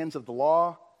demands of the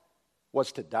law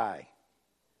was to die.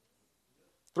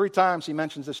 3 times he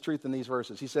mentions this truth in these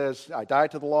verses. He says, I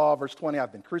died to the law. Verse 20,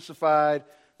 I've been crucified.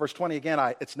 Verse 20 again,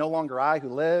 it's no longer I who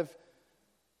live.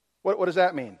 What does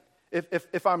that mean?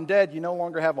 If I'm dead, you no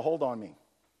longer have a hold on me.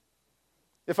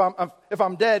 If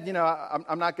I'm dead,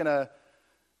 I'm not gonna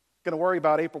worry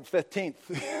about April 15th.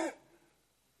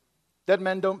 Dead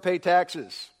men don't pay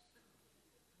taxes.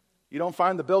 You don't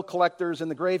find the bill collectors in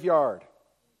the graveyard.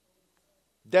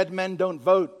 Dead men don't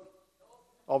vote.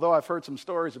 Although I've heard some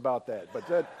stories about that.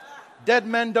 But dead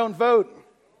men don't vote.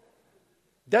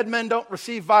 Dead men don't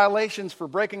receive violations for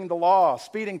breaking the law,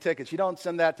 speeding tickets. You don't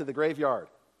send that to the graveyard.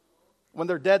 When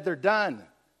they're dead, they're done.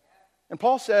 And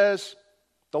Paul says,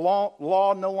 the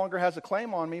law no longer has a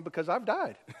claim on me because I've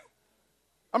died.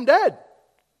 I'm dead.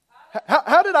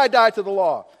 How did I die to the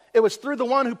law? It was through the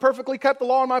one who perfectly kept the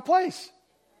law in my place.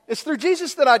 It's through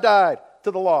Jesus that I died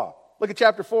to the law. Look at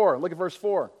chapter 4. Look at verse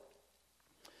 4.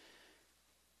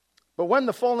 But when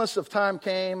the fullness of time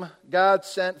came, God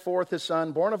sent forth his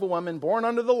Son, born of a woman, born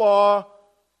under the law,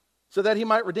 so that he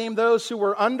might redeem those who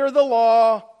were under the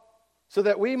law, so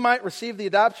that we might receive the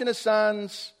adoption as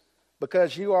sons.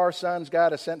 Because you are sons,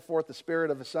 God has sent forth the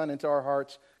Spirit of the Son into our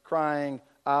hearts, crying,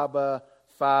 Abba,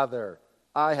 Father.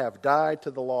 I have died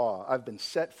to the law. I've been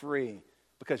set free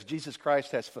because Jesus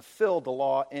Christ has fulfilled the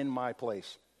law in my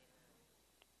place.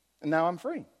 And now I'm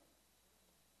free.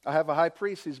 I have a high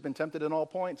priest who's been tempted in all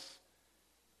points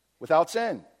without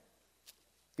sin.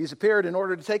 He's appeared in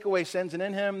order to take away sins, and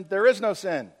in him there is no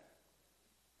sin.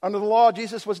 Under the law,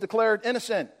 Jesus was declared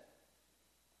innocent.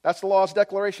 That's the law's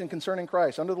declaration concerning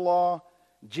Christ. Under the law,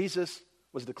 Jesus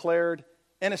was declared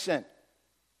innocent.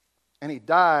 And he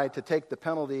died to take the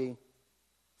penalty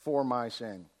for my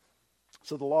sin.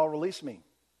 So the law released me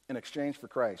in exchange for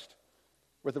Christ,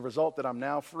 with the result that I'm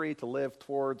now free to live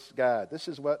towards God. This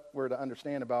is what we're to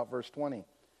understand about verse 20.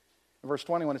 In verse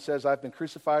 20, when it says, I've been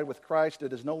crucified with Christ,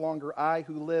 it is no longer I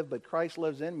who live, but Christ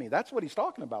lives in me. That's what he's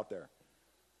talking about there.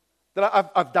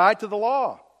 That I've died to the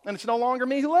law, and it's no longer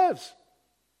me who lives.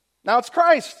 Now it's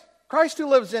Christ who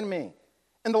lives in me.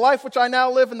 In the life which I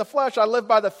now live in the flesh, I live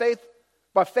by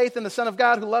faith in the Son of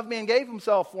God who loved me and gave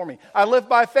himself for me. I live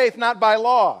by faith, not by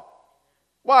law.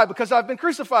 Why? Because I've been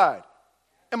crucified.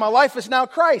 And my life is now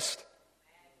Christ.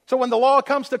 So when the law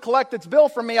comes to collect its bill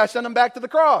from me, I send him back to the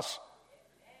cross.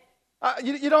 I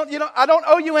don't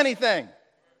owe you anything.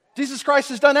 Jesus Christ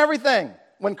has done everything.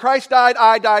 When Christ died,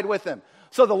 I died with him.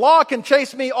 So the law can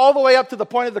chase me all the way up to the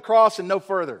point of the cross and no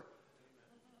further.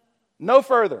 No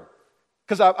further.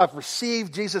 Because I've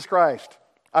received Jesus Christ.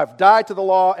 I've died to the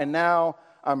law and now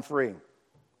I'm free.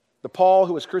 The Paul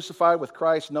who was crucified with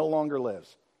Christ no longer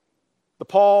lives. The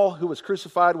Paul who was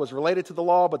crucified was related to the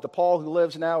law, but the Paul who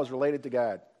lives now is related to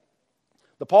God.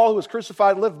 The Paul who was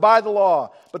crucified lived by the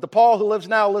law, but the Paul who lives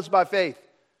now lives by faith.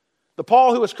 The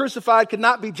Paul who was crucified could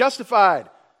not be justified,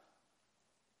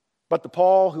 but the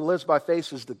Paul who lives by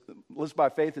faith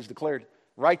is declared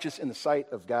righteous in the sight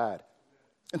of God.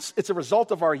 It's a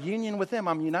result of our union with him.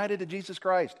 I'm united to Jesus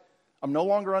Christ. I'm no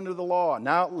longer under the law.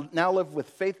 Now live with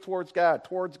faith towards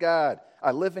God.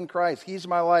 I live in Christ. He's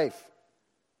my life.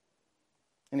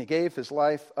 And he gave his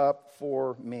life up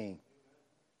for me.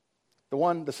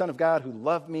 The Son of God who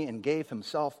loved me and gave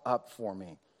himself up for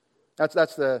me. That's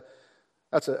a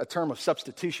term of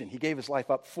substitution. He gave his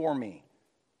life up for me.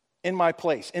 In my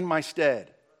place, in my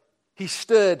stead. He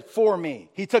stood for me.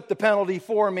 He took the penalty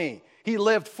for me. He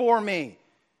lived for me.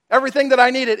 Everything that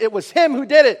I needed, it was him who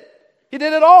did it. He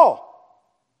did it all.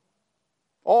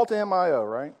 All to him I owe,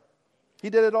 right? He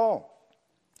did it all.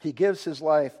 He gives his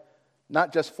life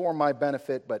not just for my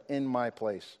benefit, but in my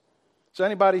place. So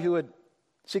anybody who would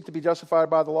seek to be justified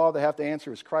by the law, they have to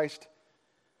answer, is Christ,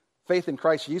 faith in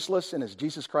Christ useless, and is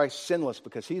Jesus Christ sinless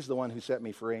because he's the one who set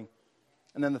me free?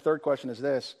 And then the third question is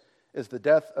this: is the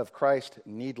death of Christ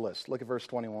needless? Look at verse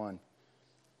 21.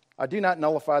 I do not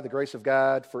nullify the grace of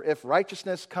God, for if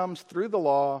righteousness comes through the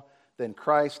law, then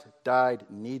Christ died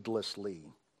needlessly.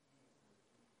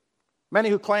 Many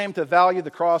who claim to value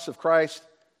the cross of Christ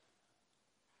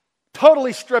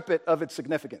totally strip it of its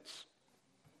significance.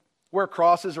 Wear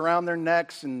crosses around their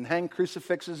necks and hang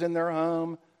crucifixes in their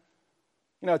home.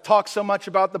 Talk so much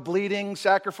about the bleeding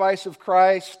sacrifice of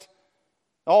Christ,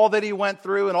 all that he went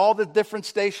through and all the different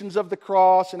stations of the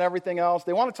cross and everything else.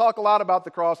 They want to talk a lot about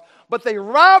the cross, but they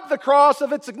rob the cross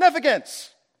of its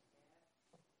significance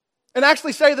and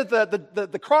actually say that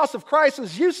the cross of Christ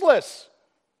is useless.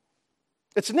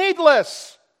 It's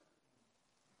needless.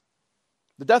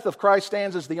 The death of Christ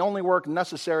stands as the only work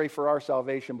necessary for our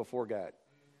salvation before God.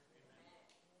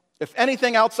 If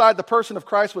anything outside the person of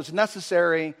Christ was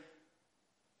necessary,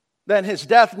 then his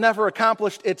death never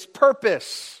accomplished its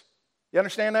purpose. You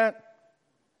understand that?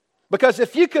 Because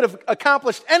if you could have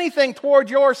accomplished anything toward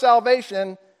your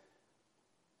salvation,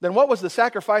 then what was the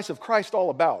sacrifice of Christ all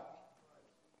about?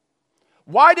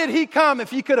 Why did he come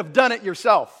if you could have done it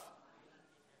yourself?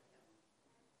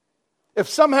 If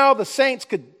somehow the saints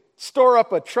could store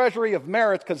up a treasury of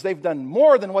merit because they've done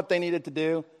more than what they needed to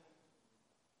do,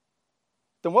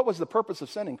 then what was the purpose of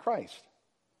sending Christ?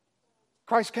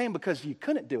 Christ came because you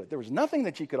couldn't do it. There was nothing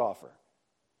that you could offer.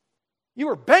 You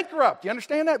were bankrupt. You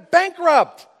understand that?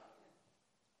 Bankrupt.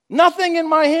 Nothing in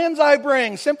my hands I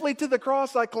bring, simply to the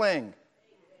cross I cling.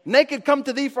 Naked come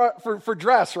to thee for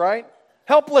dress, right?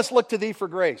 Helpless look to thee for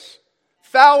grace.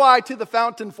 Foul I to the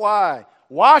fountain fly.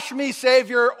 Wash me,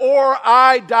 Savior, or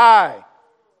I die.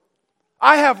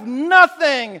 I have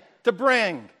nothing to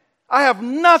bring. I have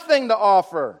nothing to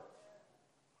offer.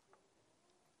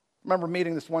 I remember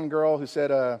meeting this one girl who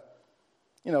said,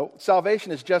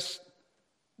 salvation is just,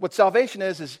 what salvation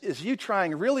is you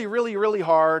trying really, really, really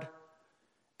hard,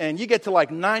 and you get to like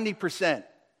 90%,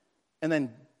 and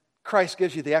then Christ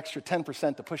gives you the extra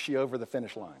 10% to push you over the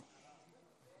finish line.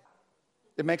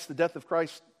 It makes the death of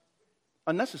Christ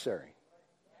unnecessary.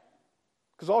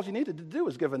 Because all you needed to do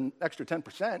was give an extra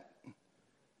 10%.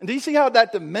 And do you see how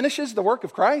that diminishes the work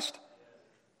of Christ?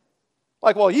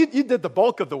 Like, well, you did the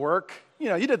bulk of the work.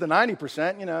 You did the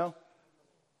 90%,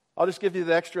 I'll just give you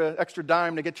the extra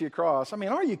dime to get you across. I mean,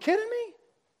 are you kidding me?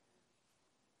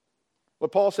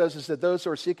 What Paul says is that those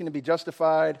who are seeking to be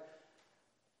justified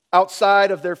outside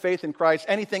of their faith in Christ,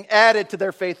 anything added to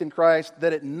their faith in Christ,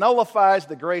 that it nullifies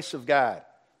the grace of God.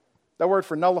 That word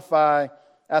for nullify,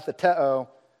 atheteo,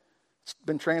 it's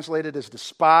been translated as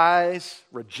despise,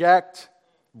 reject,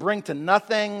 bring to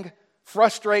nothing,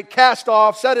 frustrate, cast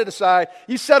off, set it aside.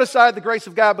 You set aside the grace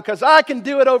of God because I can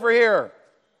do it over here.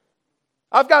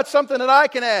 I've got something that I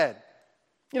can add.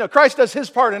 Christ does his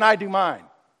part and I do mine.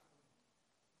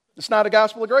 It's not a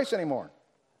gospel of grace anymore.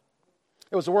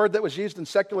 It was a word that was used in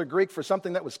secular Greek for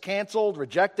something that was canceled,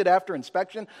 rejected after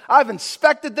inspection. I've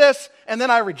inspected this and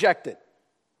then I reject it.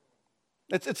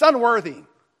 It's unworthy.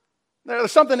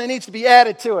 There's something that needs to be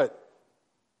added to it.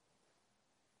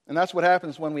 And that's what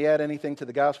happens when we add anything to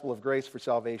the gospel of grace for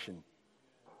salvation.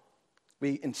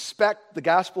 We inspect the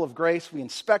gospel of grace, we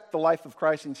inspect the life of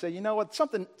Christ, and say, you know what,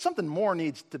 something more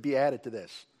needs to be added to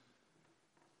this.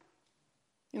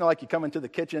 Like you come into the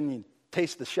kitchen, you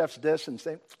taste the chef's dish and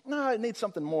say, no, it needs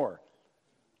something more.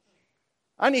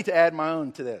 I need to add my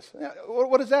own to this.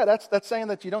 What is that? That's saying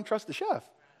that you don't trust the chef.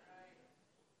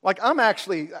 Like I'm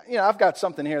actually, I've got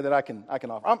something here that I can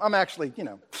offer. I'm actually,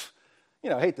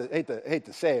 hate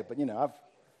to say it, but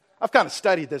I've kind of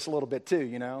studied this a little bit too.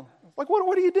 Like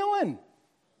what are you doing?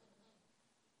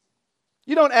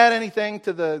 You don't add anything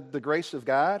to the grace of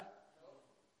God,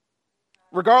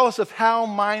 regardless of how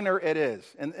minor it is.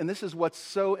 And this is what's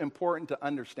so important to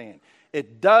understand.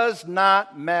 It does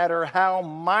not matter how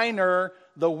minor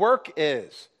the work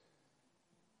is.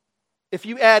 If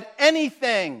you add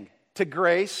anything to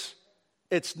grace,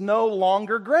 it's no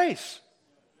longer grace.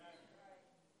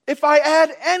 If I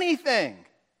add anything,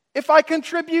 if I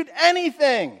contribute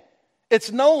anything,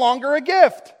 it's no longer a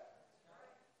gift.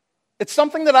 It's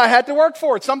something that I had to work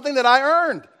for. It's something that I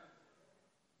earned.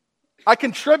 I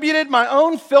contributed my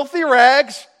own filthy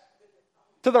rags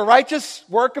to the righteous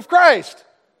work of Christ,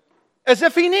 as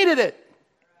if he needed it.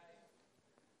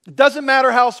 It doesn't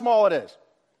matter how small it is.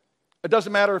 It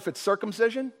doesn't matter if it's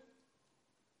circumcision.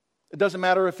 It doesn't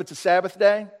matter if it's a Sabbath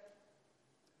day.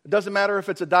 It doesn't matter if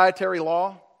it's a dietary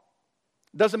law.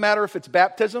 It doesn't matter if it's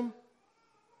baptism.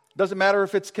 It doesn't matter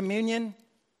if it's communion.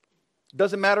 It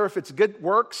doesn't matter if it's good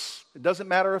works. It doesn't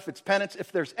matter if it's penance.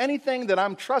 If there's anything that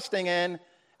I'm trusting in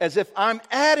as if I'm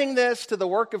adding this to the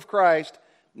work of Christ,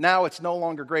 now it's no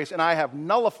longer grace. And I have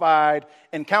nullified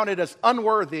and counted as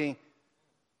unworthy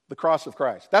the cross of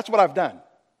Christ. That's what I've done.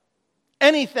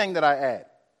 Anything that I add.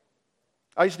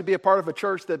 I used to be a part of a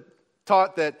church that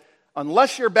taught that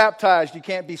unless you're baptized, you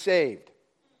can't be saved.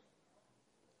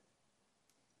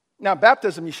 Now,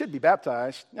 baptism, you should be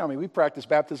baptized. I mean, we practice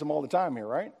baptism all the time here,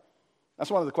 right? That's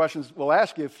one of the questions we'll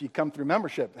ask you if you come through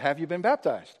membership. Have you been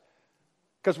baptized?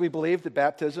 Because we believe that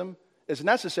baptism is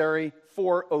necessary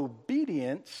for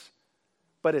obedience,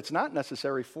 but it's not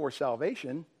necessary for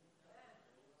salvation.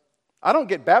 I don't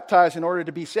get baptized in order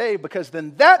to be saved, because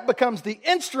then that becomes the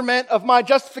instrument of my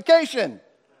justification.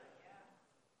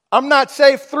 I'm not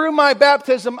saved through my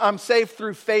baptism. I'm saved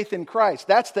through faith in Christ.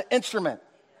 That's the instrument.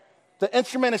 The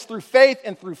instrument is through faith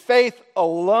and through faith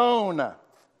alone.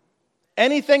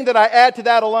 Anything that I add to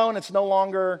that alone, it's no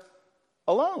longer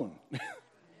alone.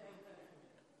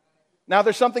 Now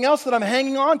there's something else that I'm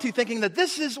hanging on to, thinking that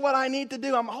this is what I need to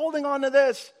do. I'm holding on to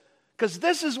this because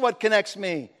this is what connects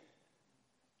me.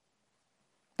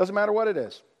 Doesn't matter what it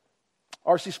is.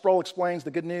 R.C. Sproul explains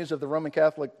the good news of the Roman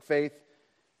Catholic faith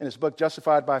in his book,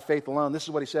 Justified by Faith Alone. This is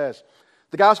what he says.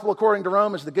 The gospel according to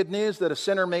Rome is the good news that a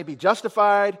sinner may be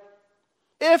justified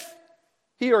if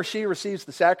he or she receives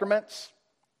the sacraments,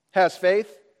 has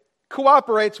faith,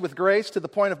 cooperates with grace to the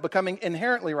point of becoming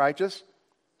inherently righteous,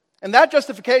 and that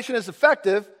justification is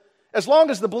effective as long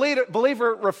as the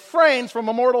believer refrains from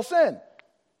a mortal sin.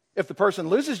 If the person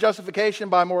loses justification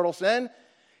by mortal sin,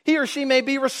 he or she may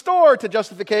be restored to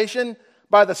justification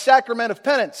by the sacrament of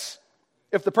penance.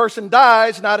 If the person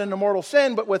dies, not in a mortal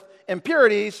sin, but with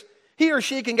impurities, he or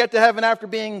she can get to heaven after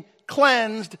being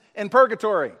cleansed in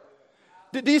purgatory.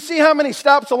 Do you see how many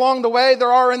steps along the way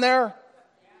there are in there?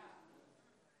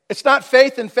 It's not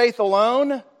faith and faith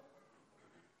alone.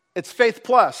 It's faith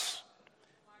plus.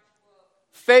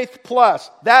 Faith plus.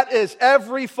 That is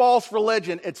every false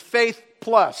religion. It's faith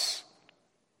plus.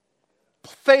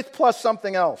 Faith plus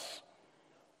something else.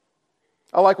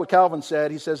 I like what Calvin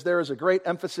said. He says, there is a great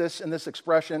emphasis in this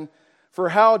expression for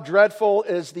how dreadful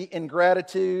is the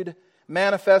ingratitude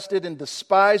manifested in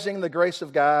despising the grace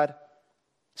of God,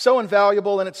 so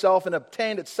invaluable in itself and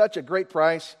obtained at such a great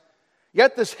price.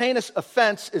 Yet this heinous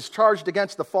offense is charged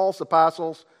against the false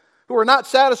apostles, who are not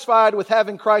satisfied with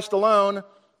having Christ alone,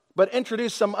 but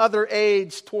introduce some other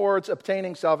aids towards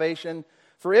obtaining salvation.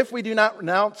 For if we do not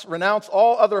renounce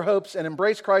all other hopes and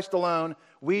embrace Christ alone,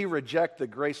 we reject the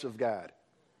grace of God.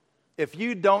 If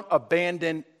you don't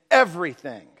abandon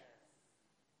everything,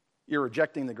 you're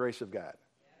rejecting the grace of God.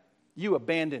 You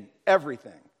abandon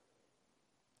everything,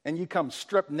 and you come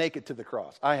stripped naked to the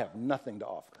cross. I have nothing to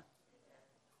offer.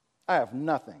 I have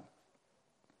nothing.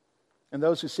 And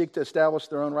those who seek to establish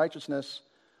their own righteousness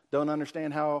don't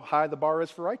understand how high the bar is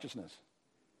for righteousness.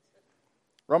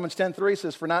 Romans 10:3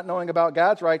 says, for not knowing about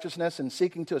God's righteousness and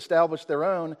seeking to establish their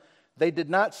own, they did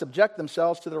not subject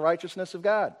themselves to the righteousness of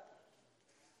God.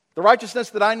 The righteousness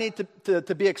that I need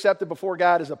to be accepted before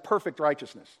God is a perfect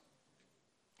righteousness.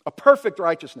 A perfect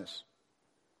righteousness.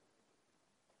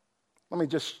 Let me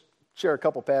just share a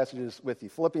couple passages with you.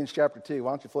 Philippians chapter 2.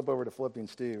 Why don't you flip over to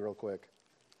Philippians 2 real quick.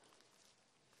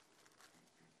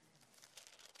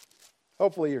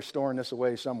 Hopefully you're storing this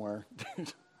away somewhere.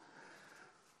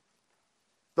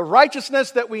 The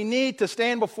righteousness that we need to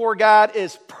stand before God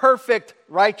is perfect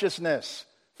righteousness.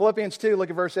 Philippians 2, look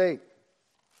at verse 8.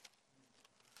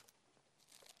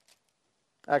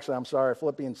 Actually, I'm sorry,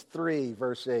 Philippians 3,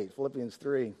 verse 8. Philippians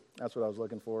 3, that's what I was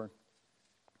looking for.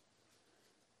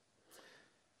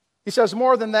 He says,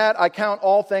 more than that, I count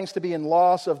all things to be in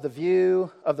loss of the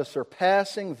view of the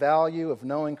surpassing value of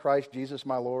knowing Christ Jesus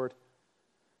my Lord,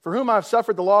 for whom I have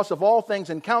suffered the loss of all things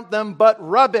and count them but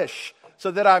rubbish, so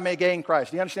that I may gain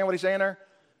Christ. Do you understand what he's saying there?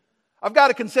 I've got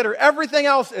to consider everything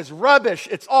else as rubbish.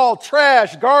 It's all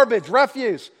trash, garbage,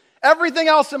 refuse. Everything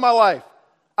else in my life,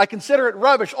 I consider it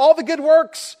rubbish. All the good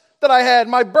works that I had,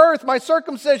 my birth, my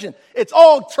circumcision. It's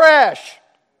all trash.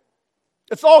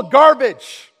 It's all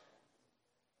garbage.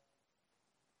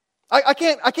 I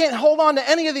can't hold on to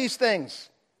any of these things.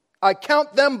 I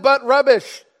count them but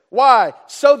rubbish. Why?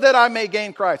 So that I may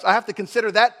gain Christ. I have to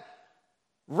consider that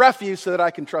refuse so that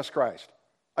I can trust Christ.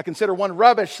 I consider one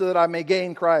rubbish so that I may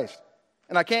gain Christ.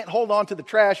 And I can't hold on to the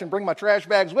trash and bring my trash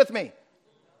bags with me.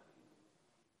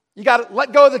 You got to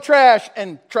let go of the trash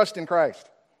and trust in Christ.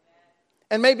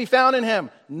 And may be found in Him,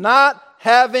 not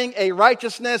having a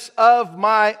righteousness of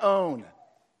my own,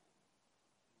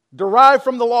 derived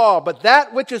from the law, but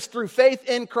that which is through faith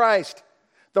in Christ,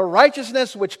 the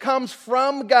righteousness which comes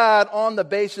from God on the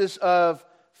basis of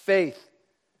faith.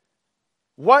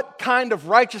 What kind of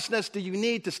righteousness do you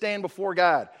need to stand before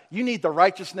God? You need the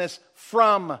righteousness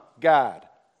from God.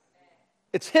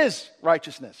 It's His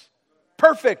righteousness.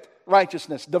 Perfect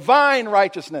righteousness. Divine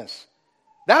righteousness.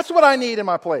 That's what I need in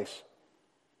my place.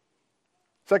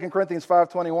 2 Corinthians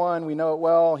 5:21, we know it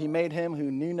well. He made Him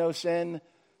who knew no sin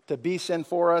to be sin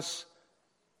for us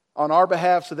on our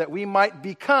behalf so that we might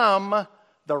become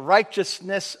the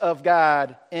righteousness of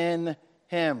God in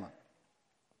Him.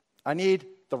 I need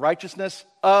the righteousness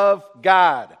of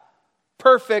God.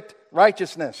 Perfect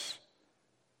righteousness.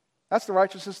 That's the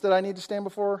righteousness that I need to stand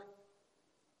before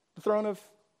the throne of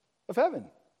heaven.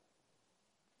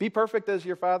 Be perfect as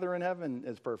your Father in heaven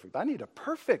is perfect. I need a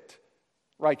perfect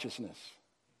righteousness.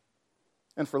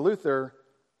 And for Luther,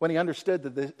 when he understood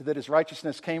that his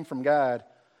righteousness came from God,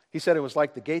 he said it was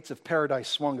like the gates of paradise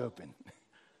swung open.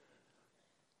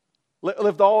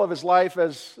 Lived all of his life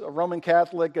as a Roman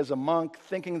Catholic, as a monk,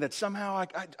 thinking that somehow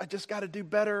I just got to do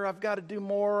better, I've got to do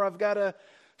more, I've got to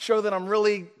show that I'm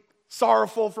really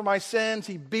sorrowful for my sins.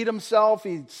 He beat himself,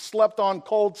 he slept on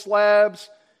cold slabs,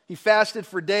 he fasted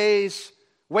for days,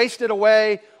 wasted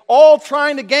away, all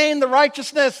trying to gain the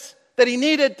righteousness that he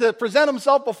needed to present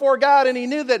himself before God, and he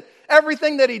knew that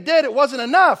everything that he did, it wasn't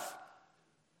enough.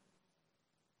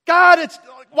 God,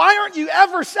 why aren't you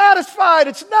ever satisfied?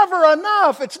 It's never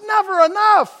enough. It's never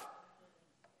enough.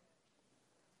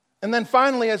 And then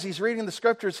finally, as he's reading the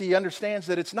scriptures, he understands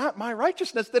that it's not my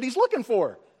righteousness that he's looking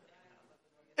for.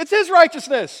 It's His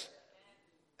righteousness.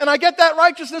 And I get that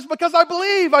righteousness because I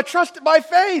believe. I trust it by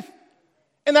faith.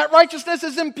 And that righteousness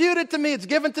is imputed to me. It's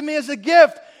given to me as a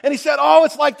gift. And he said,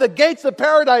 it's like the gates of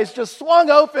paradise just swung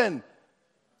open.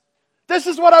 This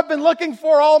is what I've been looking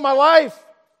for all my life.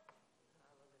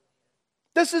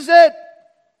 This is it.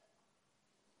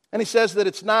 And he says that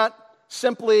it's not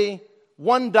simply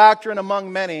one doctrine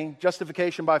among many,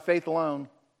 justification by faith alone.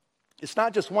 It's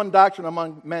not just one doctrine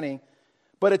among many,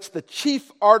 but it's the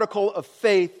chief article of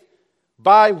faith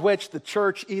by which the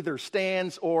church either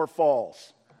stands or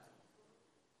falls.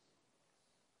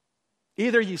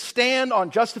 Either you stand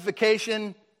on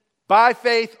justification by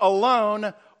faith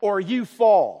alone, or you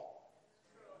fall.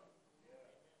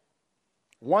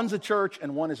 One's a church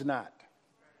and one is not.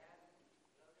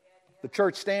 The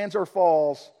church stands or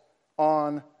falls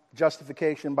on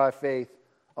justification by faith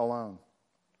alone.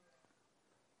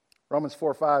 Romans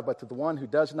 4:5, but to the one who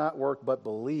does not work but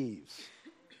believes,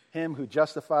 Him who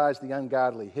justifies the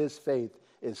ungodly, his faith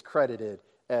is credited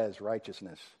as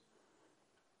righteousness.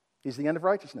 He's the end of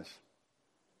righteousness.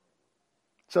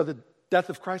 So the death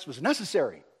of Christ was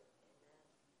necessary.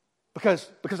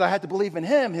 Because I had to believe in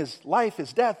Him, His life,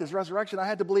 His death, His resurrection, I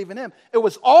had to believe in Him. It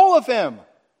was all of Him.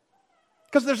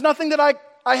 Because there's nothing that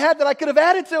I had that I could have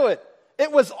added to it.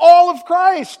 It was all of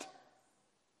Christ.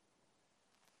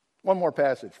 One more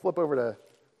passage. Flip over to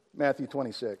Matthew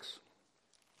 26.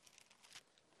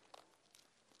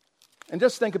 And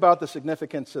just think about the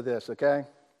significance of this, okay?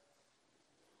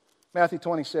 Matthew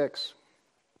 26.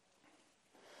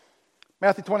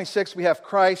 Matthew 26, we have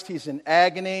Christ. He's in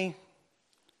agony.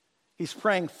 He's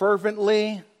praying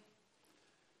fervently.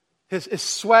 His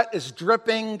sweat is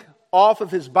dripping off of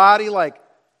his body like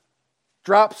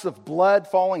drops of blood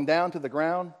falling down to the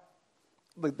ground.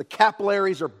 The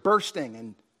capillaries are bursting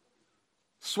and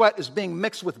sweat is being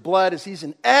mixed with blood as he's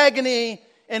in agony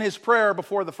in his prayer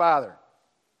before the Father.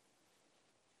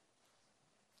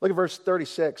 Look at verse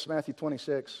 36, Matthew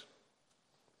 26.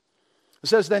 It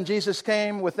says, then Jesus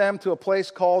came with them to a place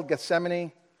called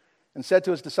Gethsemane and said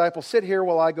to his disciples, sit here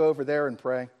while I go over there and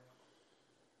pray.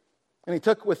 And he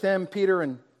took with him Peter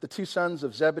and the two sons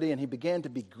of Zebedee, and he began to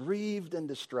be grieved and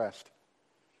distressed.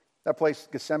 That place,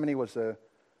 Gethsemane, was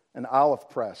an olive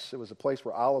press. It was a place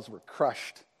where olives were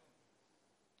crushed.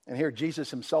 And here Jesus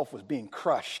himself was being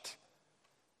crushed.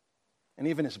 And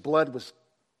even his blood was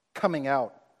coming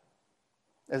out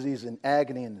as he's in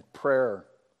agony and prayer,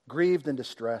 grieved and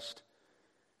distressed.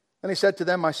 Then he said to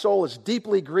them, my soul is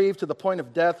deeply grieved to the point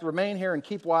of death. Remain here and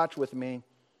keep watch with me.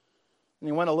 And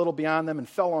he went a little beyond them and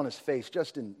fell on his face,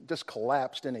 just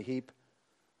collapsed in a heap,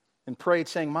 and prayed,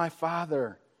 saying, my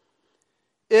Father,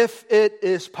 if it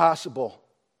is possible,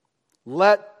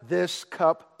 let this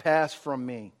cup pass from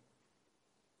me.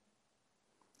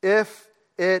 If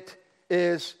it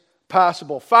is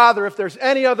possible. Father, if there's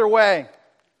any other way,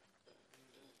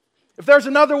 if there's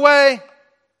another way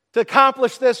to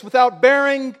accomplish this without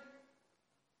bearing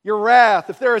your wrath,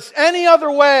 if there is any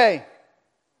other way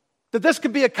that this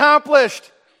could be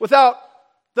accomplished without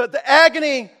the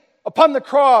agony upon the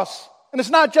cross, and it's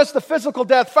not just the physical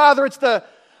death, Father, it's the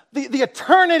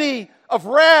eternity of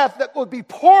wrath that would be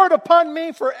poured upon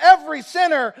me for every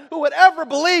sinner who would ever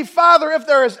believe. Father, if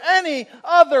there is any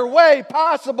other way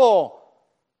possible,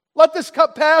 let this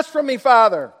cup pass from me,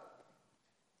 Father.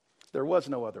 There was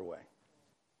no other way.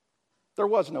 There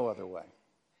was no other way.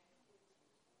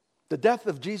 The death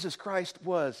of Jesus Christ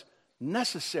was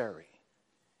necessary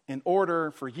in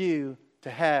order for you to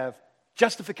have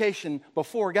justification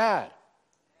before God,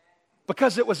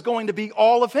 because it was going to be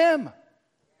all of Him.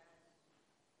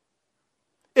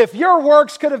 If your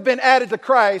works could have been added to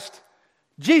Christ,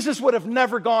 Jesus would have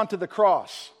never gone to the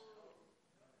cross.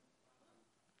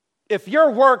 If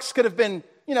your works could have been,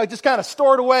 just kind of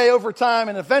stored away over time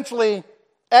and eventually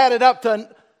added up to,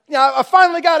 I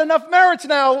finally got enough merits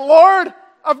now, Lord,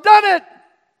 I've done it.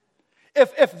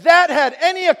 If that had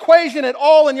any equation at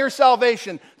all in your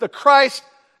salvation, Christ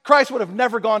would have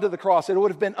never gone to the cross. It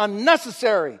would have been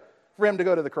unnecessary for Him to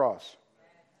go to the cross.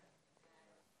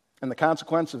 And the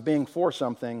consequence of being for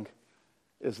something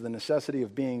is the necessity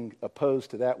of being opposed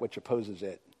to that which opposes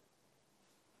it.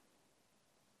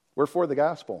 We're for the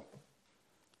gospel.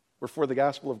 We're for the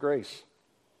gospel of grace.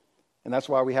 And that's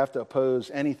why we have to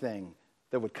oppose anything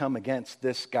that would come against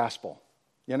this gospel.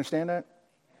 You understand that?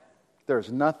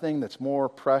 There's nothing that's more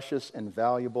precious and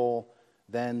valuable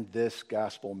than this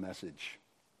gospel message.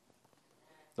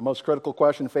 The most critical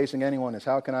question facing anyone is,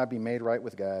 how can I be made right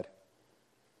with God?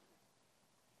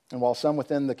 And while some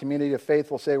within the community of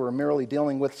faith will say we're merely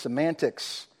dealing with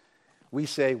semantics, we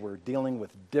say we're dealing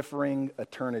with differing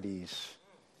eternities.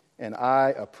 And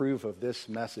I approve of this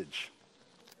message.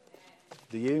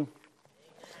 Do you?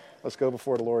 Let's go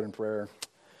before the Lord in prayer.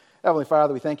 Heavenly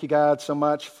Father, we thank you, God, so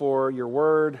much for your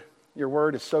word. Your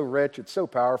word is so rich. It's so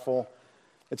powerful.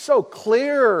 It's so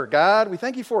clear, God. We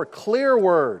thank you for a clear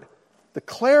word, the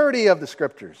clarity of the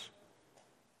Scriptures.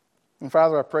 And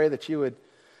Father, I pray that you would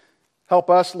help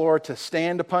us, Lord, to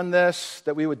stand upon this,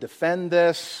 that we would defend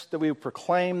this, that we would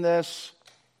proclaim this.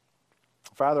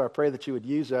 Father, I pray that you would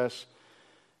use us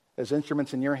as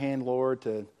instruments in your hand, Lord,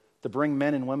 to bring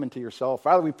men and women to yourself.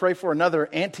 Father, we pray for another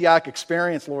Antioch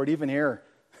experience, Lord, even here.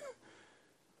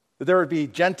 That there would be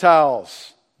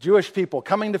Gentiles, Jewish people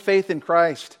coming to faith in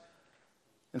Christ.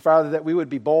 And Father, that we would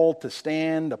be bold to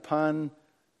stand upon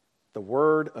the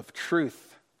word of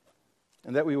truth,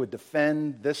 and that we would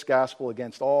defend this gospel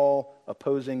against all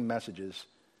opposing messages.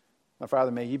 Now,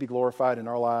 Father, may you be glorified in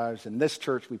our lives. In this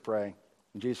church we pray.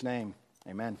 In Jesus' name,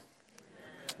 amen.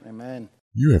 Amen.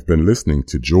 You have been listening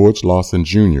to George Lawson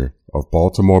Jr. of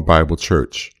Baltimore Bible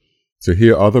Church. To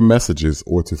hear other messages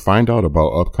or to find out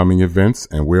about upcoming events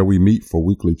and where we meet for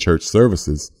weekly church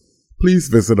services, please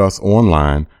visit us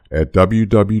online at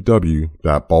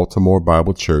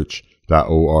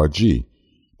www.baltimorebiblechurch.org.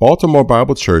 Baltimore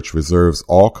Bible Church reserves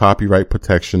all copyright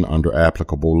protection under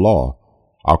applicable law.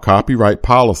 Our copyright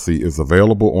policy is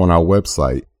available on our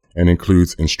website and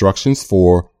includes instructions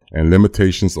for and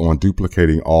limitations on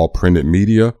duplicating all printed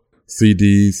media,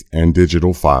 CDs, and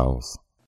digital files.